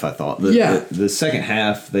first half, I thought. The second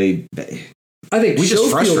half, I think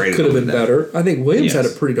Schofield could have been better. I think Williams had a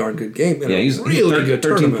pretty darn good game. He's really good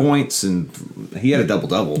 13 points, and he had a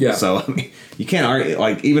double-double. Yeah. So, I mean, you can't argue.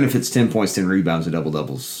 Like, even if it's 10 points, 10 rebounds, a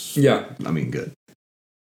double-double's, good.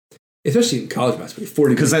 Especially in college basketball,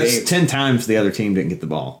 40 because that's games. 10 times the other team didn't get the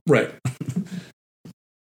ball. Right.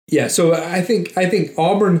 Yeah, so I think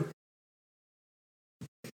Auburn,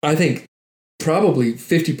 probably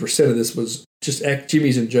 50% of this was just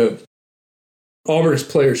Jimmy's and Joe's. Auburn's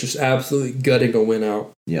players just absolutely gutting a win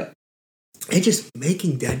out. Yeah. And just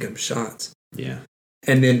making dadgum shots. Yeah.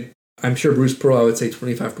 And then I'm sure Bruce Pearl, I would say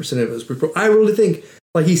 25% of it was Bruce Pearl. I really think,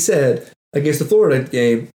 like he said, against the Florida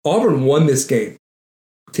game, Auburn won this game.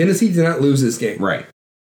 Tennessee did not lose this game. Right.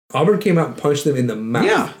 Auburn came out and punched them in the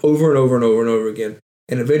mouth over and over and over and over again.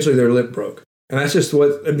 And eventually their lip broke. And that's just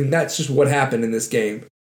what happened in this game.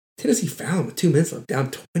 Tennessee fouled them with 2 minutes left, down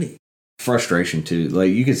 20. Frustration, too.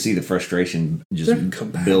 Like, you could see the frustration just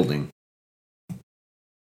building.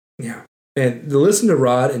 Yeah. And to listen to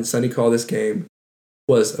Rod and Sonny call this game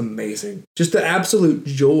was amazing. Just the absolute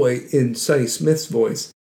joy in Sonny Smith's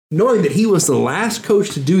voice, knowing that he was the last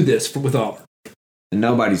coach to do this with Auburn. And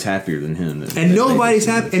nobody's happier than him. Nobody's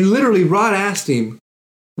happy. And literally, Rod asked him,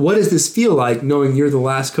 what does this feel like knowing you're the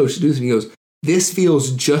last coach to do this? And he goes, this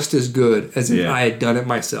feels just as good as if I had done it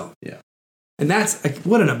myself. Yeah. And that's, like,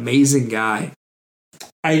 what an amazing guy.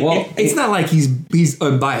 It's not like he's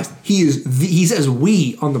unbiased. He says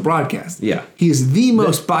we on the broadcast. Yeah. He is the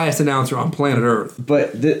most biased announcer on planet Earth.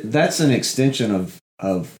 But that's an extension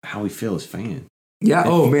of how we feel as fans. Yeah.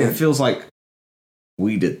 Man. It feels like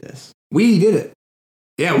we did this. We did it.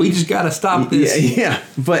 Yeah, we just got to stop this. Yeah.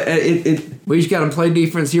 But We just got to play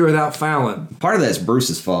defense here without fouling. part of that's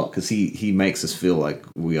Bruce's fault because he makes us feel like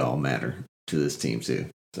we all matter to this team too.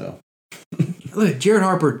 So Look at Jared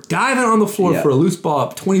Harper diving on the floor Yeah. for a loose ball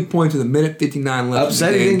up 20 points with a minute 59 left.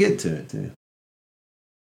 upset in he the game. didn't get to it too.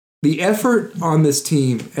 The effort on this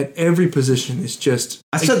team at every position is just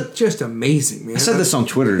just amazing, man. I said this on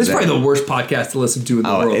Twitter This is today. probably the worst podcast to listen to in the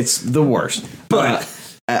world. It's the worst. But-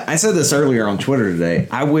 I said this earlier on Twitter today.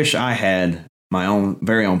 I wish I had my own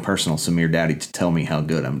very own personal Samir Dowdy to tell me how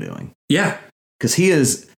good I'm doing. Yeah. Because he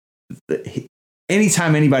is,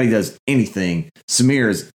 anytime anybody does anything, Samir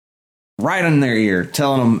is right in their ear,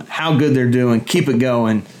 telling them how good they're doing, keep it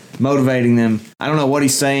going, motivating them. I don't know what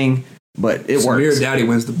he's saying, but it Samir works. Dowdy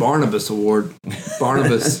wins the Barnabas Award.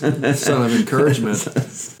 Barnabas, son of encouragement.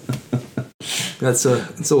 That's a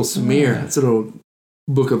little Samir. That's a little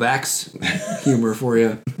Book of Acts humor for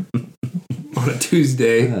you on a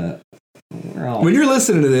Tuesday. When you're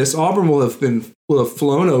listening to this, Auburn will have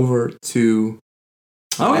flown over to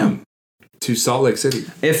to Salt Lake City.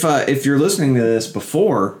 If you're listening to this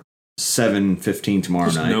before 7:15 tomorrow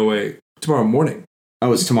There's night, no way. Tomorrow morning.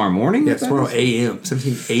 Oh, it's tomorrow morning. Yeah, tomorrow a.m.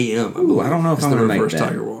 17 a.m. Ooh, I don't know if That's I'm the going to make reverse that.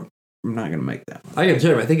 Tiger Walk. I'm not going to make that. I can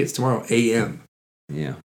tell you, I think it's tomorrow a.m.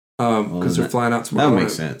 Yeah, Because they're flying out tomorrow. that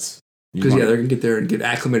makes sense. Because they're gonna get there and get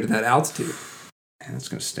acclimated to that altitude. Man, that's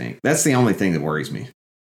going to stink. That's the only thing that worries me.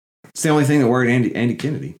 It's the only thing that worried Andy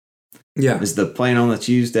Kennedy. Yeah, Is the playing on the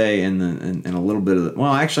Tuesday and a little bit of the.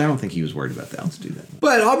 Well, actually, I don't think he was worried about the altitude. That much.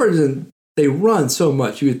 but Auburn, they run so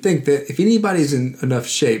much. You would think that if anybody's in enough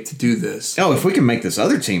shape to do this, Oh, if we can make this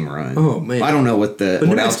other team run. oh man, I don't know what But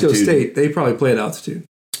New Mexico altitude. State, they probably play at altitude.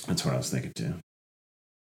 That's what I was thinking too.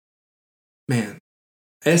 Man,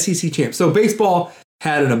 SEC champs. So baseball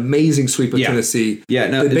had an amazing sweep of Yeah. Tennessee. Yeah,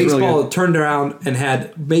 no, the it's really baseball good. turned around and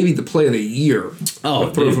had maybe the play of the year. Oh,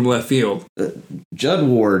 a throw dude. from left field. Judd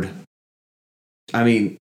Ward. I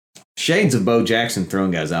mean, shades of Bo Jackson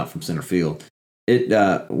throwing guys out from center field.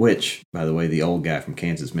 Which, by the way, the old guy from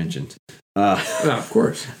Kansas mentioned. Yeah, of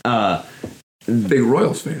course. Big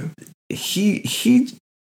Royals fan. He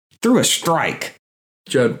threw a strike,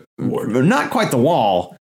 Judd Ward. not quite the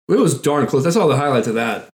wall. It was darn close. That's all the highlights of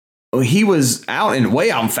that. He was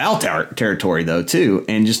way out in foul territory though too,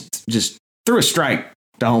 and just threw a strike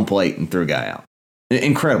to home plate and threw a guy out.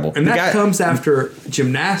 Incredible. And The that guy comes after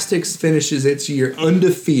gymnastics finishes its year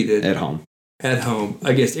undefeated at home.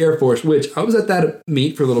 Against Air Force, which I was at that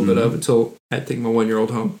meet for a little bit Mm-hmm. of until I had to take my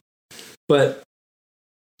 1-year-old home. But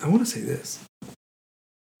I want to say this.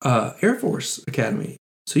 Air Force Academy.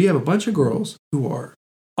 So you have a bunch of girls who are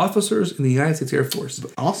officers in the United States Air Force.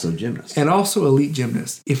 Also gymnasts. And also elite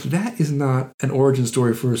gymnasts. If that is not an origin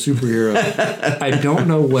story for a superhero, I don't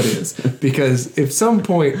know what is. Because if some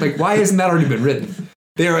point, like, why hasn't that already been written?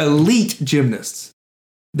 They're elite gymnasts.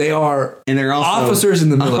 They are And they're also officers in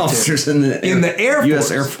the military. Officers in the Air Force.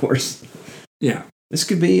 U.S. Air Force. Yeah. This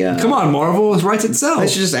could be. Come on, Marvel. It writes itself.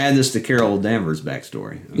 Let's just add this to Carol Danvers'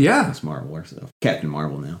 backstory. Yeah. It's Marvel herself. Captain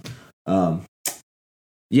Marvel now. I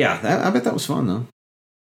bet that was fun though.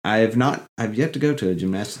 I've yet to go to a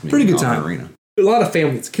gymnastics meet. Pretty good in Auburn time. Arena. A lot of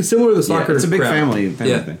families. Similar to the soccer. It's a big crowd. family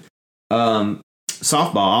Yeah. thing.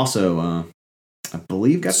 Softball also, I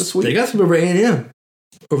believe, got the sweep. They got some over A&M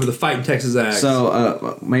over the fighting Texas Ags.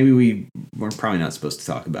 So maybe we're probably not supposed to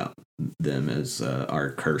talk about them as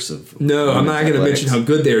our curse of. No, I'm not going to athletics. mention how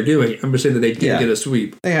good they are doing. I'm just saying that they did get a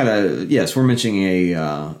sweep. They had we're mentioning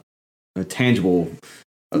a tangible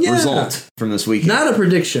result from this weekend. Not a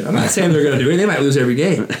prediction. I'm not saying they're going to do it. They might lose every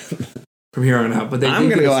game from here on out. But I'm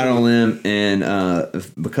going to go out on a limb, and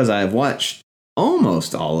because I have watched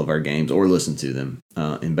almost all of our games or listened to them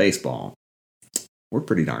in baseball, we're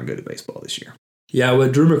pretty darn good at baseball this year. Yeah, well,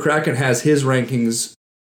 Drew McCracken has his rankings.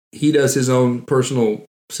 He does his own personal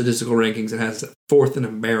statistical rankings and has fourth in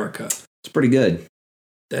America. It's pretty good.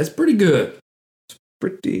 That's pretty good.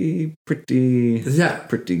 Pretty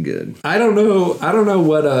good. I don't know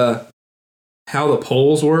what how the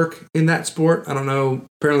polls work in that sport. I don't know.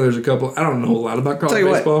 Apparently there's a couple. I don't know a lot about college Tell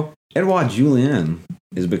you baseball. what, Edouard Julien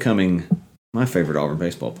is becoming my favorite Auburn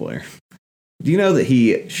baseball player. Do you know that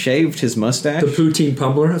he shaved his mustache? The poutine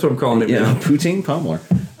pummler. That's what I'm calling him now. Poutine Pummler.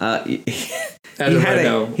 He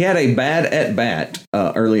had a bad at bat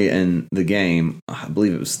early in the game. I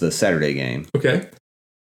believe it was the Saturday game. Okay.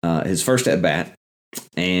 His first at bat,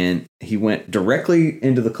 and he went directly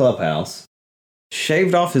into the clubhouse,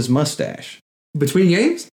 shaved off his mustache Between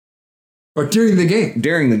games? Or during the game?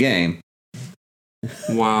 during the game,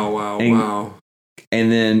 Wow. and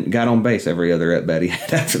then got on base every other at bat he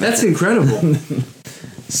had after that. That's incredible.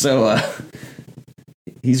 So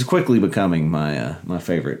He's quickly becoming my my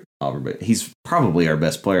favorite Auburn, but he's probably our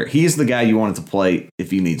best player. He is the guy you wanted to play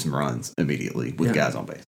if you need some runs immediately with guys on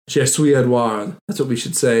base. Je suis Edouard. That's what we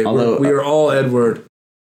should say. Although, we are all Edward.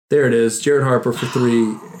 There it is. Jared Harper for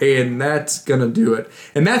 3, and that's going to do it.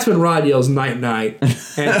 And that's when Rod yells night, night.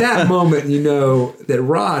 And at that moment, you know that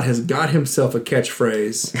Rod has got himself a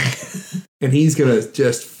catchphrase, and he's going to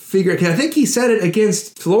just figure it. 'Cause I think he said it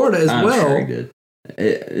against Florida as I'm well. sure he did.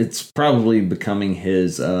 It's probably becoming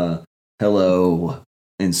his hello,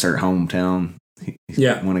 insert hometown.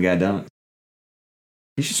 When a guy done it.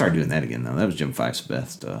 He should start doing that again, though. That was Jim Fife's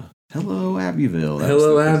best. Hello, Abbeville.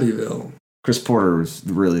 Hello, Abbeville. Chris Porter was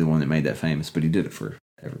really the one that made that famous, but he did it for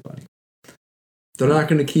everybody. They're not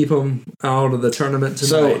going to keep him out of the tournament tonight.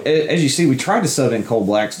 So, as you see, we tried to sub in Cole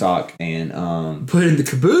Blackstock and put in the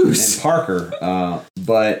caboose. And Parker,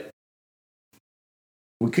 but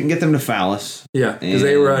we couldn't get them to foul us. Yeah, because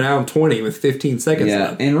they were down 20 with 15 seconds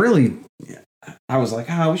left. And really, I was like,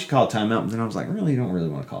 we should call a timeout. But then I was like, really, you don't really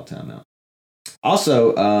want to call a timeout.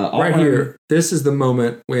 Also, right here, this is the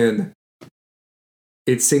moment when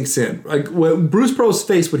it sinks in. Like when Bruce Pearl's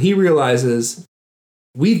face when he realizes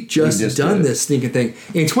we've just done this sneaking thing.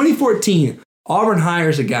 In 2014, Auburn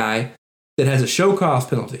hires a guy that has a show cause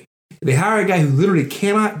penalty. They hire a guy who literally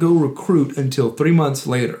cannot go recruit until 3 months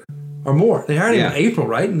later or more. They hired him in April,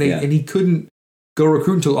 right? And and he couldn't go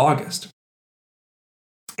recruit until August.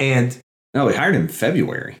 And no, they hired him in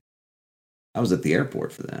February. I was at the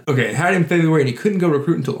airport for that. Okay, hired him in February, and he couldn't go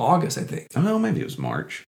recruit until August, I think. Oh, maybe it was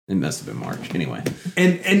March. It must have been March. Anyway.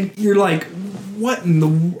 And you're like, what in the...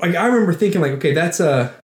 Like, I remember thinking, like, okay, that's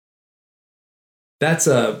a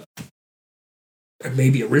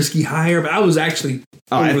maybe a risky hire, but I was actually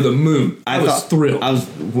over the moon. I was thrilled.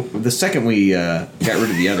 The second we got rid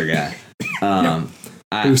of the other guy.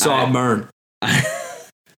 Who saw it burn?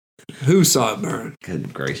 Who saw it burn?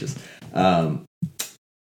 Good gracious.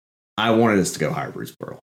 I wanted us to go hire Bruce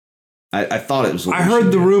Pearl. I thought it was. I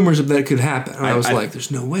heard the rumors that it could happen. And I was like,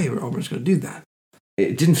 "There's no way Auburn's going to do that."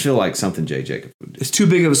 It didn't feel like something Jay Jacobs would do. It's too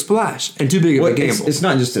big of a splash and too big of a gamble. It's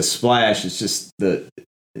not just a splash. It's just the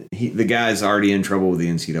guy's already in trouble with the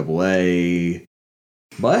NCAA.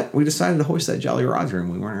 But we decided to hoist that Jolly Roger,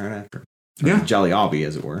 and we weren't right after. Yeah, Jolly Obby,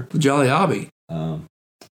 as it were. The Jolly Obby.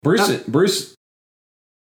 Bruce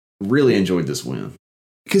really enjoyed this win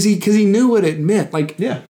because he knew what it meant. Like,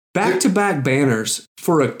 back-to-back banners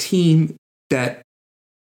for a team that,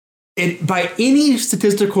 by any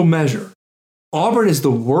statistical measure, Auburn is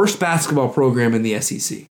the worst basketball program in the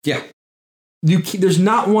SEC. Yeah. There's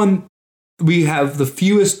not one. We have the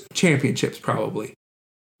fewest championships, probably.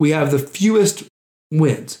 We have the fewest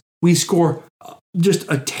wins. We score just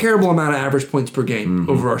a terrible amount of average points per game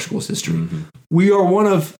over our school's history. Mm-hmm. We are one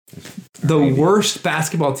of the worst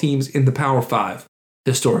basketball teams in the Power Five,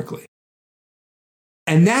 historically.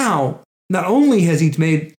 And now, not only has he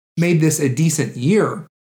made this a decent year,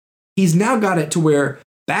 he's now got it to where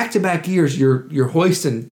back-to-back years you're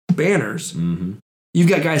hoisting banners. Mm-hmm. You've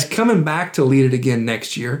got guys coming back to lead it again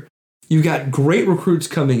next year. You've got great recruits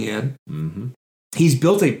coming in. Mm-hmm. He's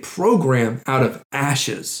built a program out of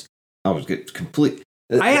ashes. I was complete.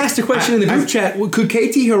 I asked a question in the group chat, could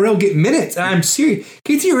KT Harrell get minutes? And I'm serious.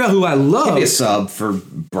 KT Harrell, who I love. Give me a sub for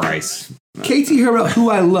Bryce. KT Harrell, who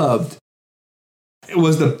I loved,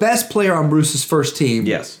 was the best player on Bruce's first team.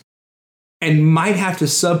 Yes. And might have to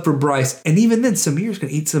sub for Bryce. And even then, Samir's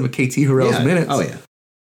going to eat some of KT Harrell's minutes. Oh, yeah.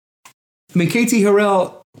 I mean, KT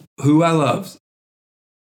Harrell, who I loved,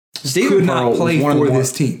 could not play for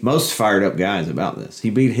this team. Most fired up guys about this. He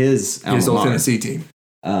beat his old Tennessee team.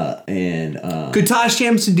 Could Taj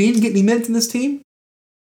Shamsuddin get any minutes in this team?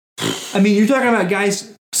 I mean, you're talking about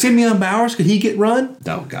guys. Simeon Bowers, could he get run?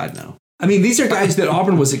 Oh, God, no. I mean, these are guys that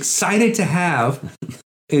Auburn was excited to have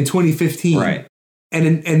in 2015. Right. And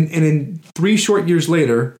in 3 short years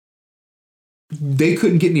later, they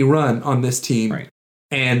couldn't get any run on this team. Right.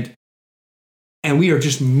 And we are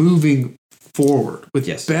just moving forward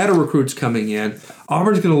with better recruits coming in.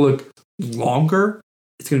 Auburn's going to look longer.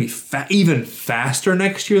 It's going to be even faster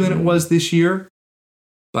next year than it was this year.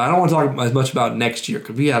 But I don't want to talk as much about next year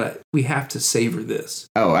because we have to savor this.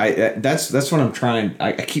 Oh, that's what I'm trying.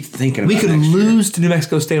 I keep thinking about. We could lose to New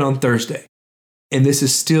Mexico State on Thursday, and this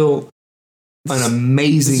is still an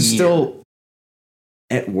amazing. This is still,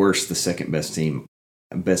 at worst, the second best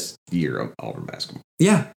year of Auburn basketball.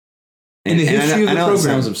 Yeah, in the history of the program. It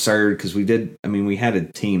sounds absurd because we had a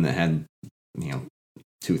team that had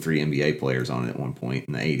 2 or 3 NBA players on it at one point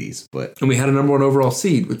in the 80s, and we had a number 1 overall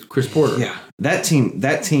seed with Chris Porter. Yeah, that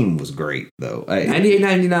team was great though.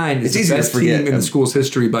 98-99 is the best team in the school's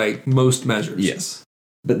history by most measures. Yes,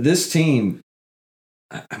 but this team,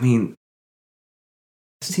 I mean,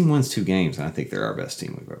 this team wins 2 games, and I think they're our best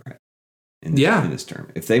team we've ever had in this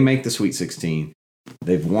tournament. If they make the Sweet 16,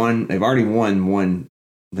 they've won. They've already won one.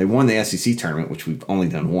 They won the SEC tournament, which we've only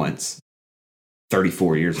done once,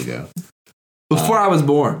 34 years ago. Before I was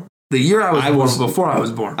born. The year I was born, before I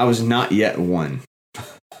was born. I was not yet one.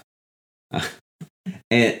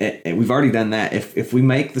 And we've already done that. If we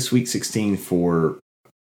make the Sweet 16 for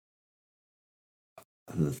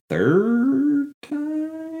the 3rd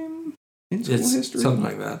time in school history, something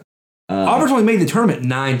like that. Auburn's only made the tournament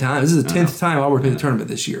 9 times. This is the 10th time Auburn's made the tournament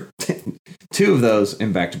this year. 2 of those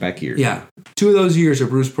in back-to-back years. Yeah, 2 of those years are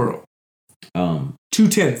Bruce Pearl.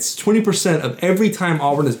 2/10, 20% of every time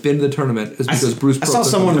Auburn has been to the tournament is because Bruce Pearl. I saw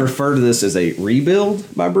someone refer to this as a rebuild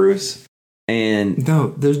by Bruce, and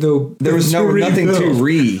there was nothing to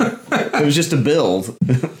re. It was just a build.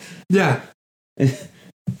 Yeah,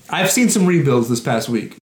 I've seen some rebuilds this past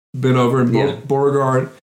week. Been over in Beauregard.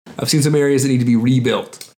 I've seen some areas that need to be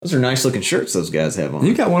rebuilt. Those are nice looking shirts those guys have on.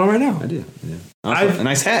 You got one on right now. I do. Yeah. Also,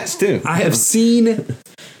 nice hats too.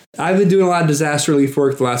 I've been doing a lot of disaster relief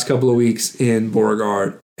work the last couple of weeks in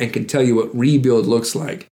Beauregard and can tell you what rebuild looks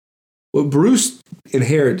like. What Bruce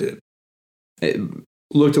inherited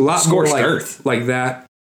looked a lot more like earth. Like that,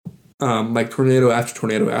 like tornado after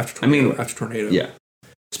tornado after tornado after tornado. Yeah.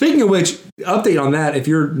 Speaking of which, update on that, if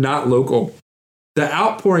you're not local, the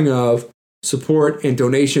outpouring of support and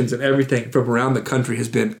donations and everything from around the country has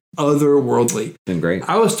been otherworldly. Been great.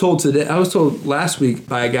 I was told last week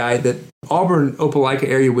by a guy that Auburn, Opelika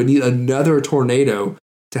area would need another tornado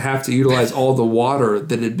to have to utilize all the water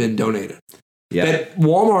that had been donated. Yeah. That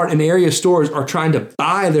Walmart and area stores are trying to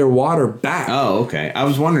buy their water back. Oh, okay. I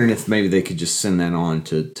was wondering if maybe they could just send that on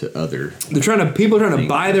to other. People are trying to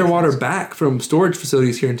buy their water back from storage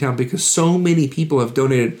facilities here in town because so many people have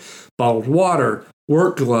donated bottled water,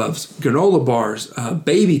 work gloves, granola bars,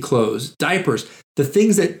 baby clothes, diapers, the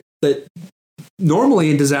things that normally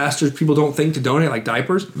in disasters people don't think to donate, like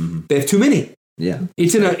diapers. Mm-hmm. They have too many. Yeah,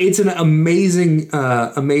 it's an amazing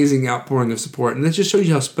outpouring of support, and that just shows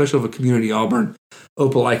you how special of a community Auburn,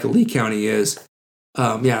 Opelika, Lee County is.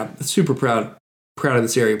 Super proud of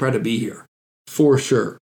this area, proud to be here for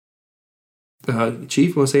sure.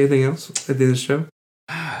 Chief, want to say anything else at the end of the show?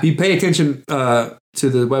 You pay attention to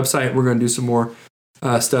the website. We're going to do some more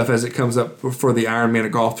stuff as it comes up for the Ironman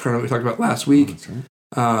of Golf tournament we talked about last week. That's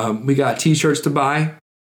right. We got T-shirts to buy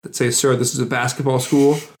that say, "Sir, this is a basketball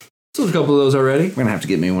school." So there's a couple of those already. We're going to have to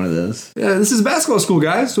get me one of those. Yeah, this is a basketball school,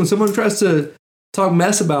 guys. When someone tries to talk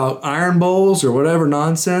mess about iron bowls or whatever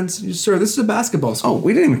nonsense, sir, this is a basketball school. Oh,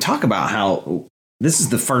 we didn't even talk about how this is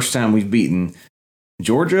the first time we've beaten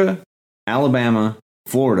Georgia, Alabama,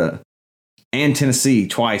 Florida, and Tennessee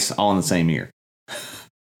twice all in the same year.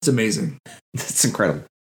 It's amazing. It's incredible.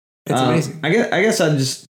 It's amazing. I guess I'd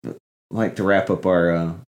just like to wrap up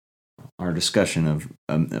our discussion of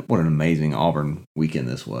what an amazing Auburn weekend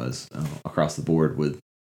this was across the board with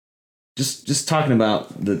just talking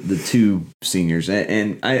about the 2 seniors,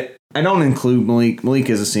 and I don't include Malik. Malik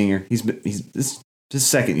is a senior. He's his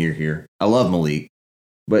 2nd year here. I love Malik,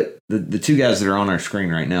 but the 2 guys that are on our screen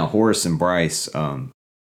right now, Horace and Bryce,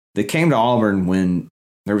 they came to Auburn when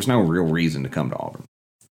there was no real reason to come to Auburn,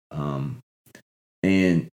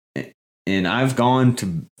 and I've gone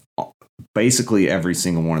to basically every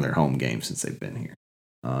single one of their home games since they've been here,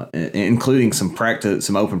 including some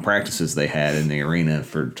open practices they had in the arena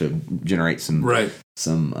to generate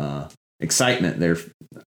some excitement there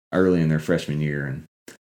early in their freshman year,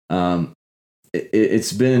 and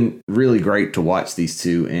it's been really great to watch these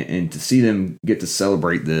 2 and to see them get to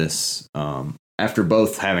celebrate this after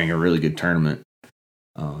both having a really good tournament.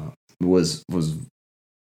 Was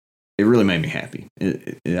it really made me happy?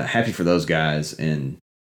 Happy for those guys and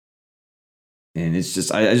it's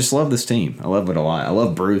just I just love this team. I love it a lot. I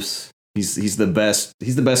love Bruce. He's the best.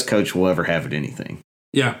 He's the best coach we'll ever have at anything.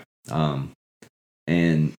 Yeah.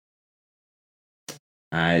 And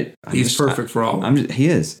he's perfect for all. He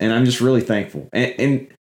is, and I'm just really thankful. And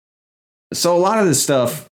so a lot of this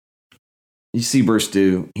stuff you see Bruce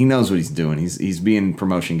do. He knows what he's doing. He's being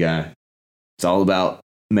promotion guy. It's all about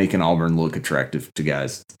making Auburn look attractive to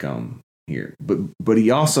guys to come here. But it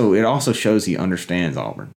also shows he understands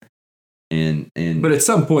Auburn. But at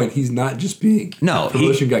some point, he's not just being a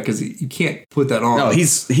promotion guy because you can't put that on. No,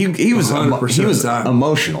 he was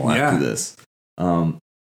emotional after this, and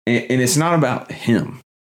it's not about him.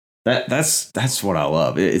 That's what I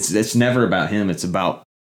love. It's never about him. It's about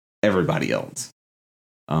everybody else.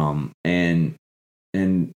 And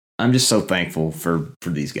I'm just so thankful for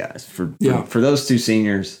these guys for those 2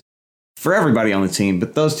 seniors, for everybody on the team,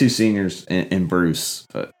 but those 2 seniors and Bruce.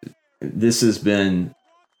 This has been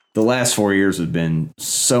the last 4 years have been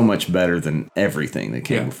so much better than everything that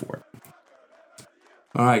came before it.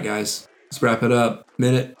 All right, guys, let's wrap it up.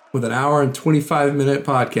 Minute with an hour and 25-minute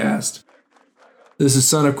podcast. This is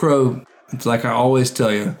Son of Crow. It's like I always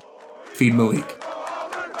tell you, feed Malik.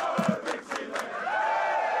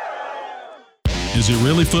 Is it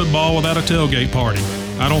really football without a tailgate party?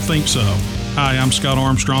 I don't think so. Hi, I'm Scott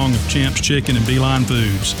Armstrong of Champs Chicken and Beeline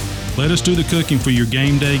Foods. Let us do the cooking for your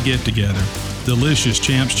game day get-together. Delicious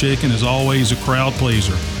Champs Chicken is always a crowd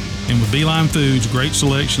pleaser. And with Beeline Foods' great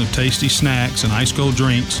selection of tasty snacks and ice-cold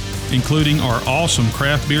drinks, including our awesome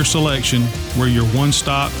craft beer selection, we're your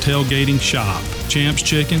one-stop tailgating shop. Champs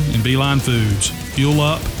Chicken and Beeline Foods. Fuel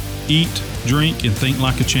up, eat, drink, and think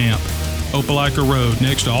like a champ. Opelika Road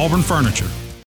next to Auburn Furniture.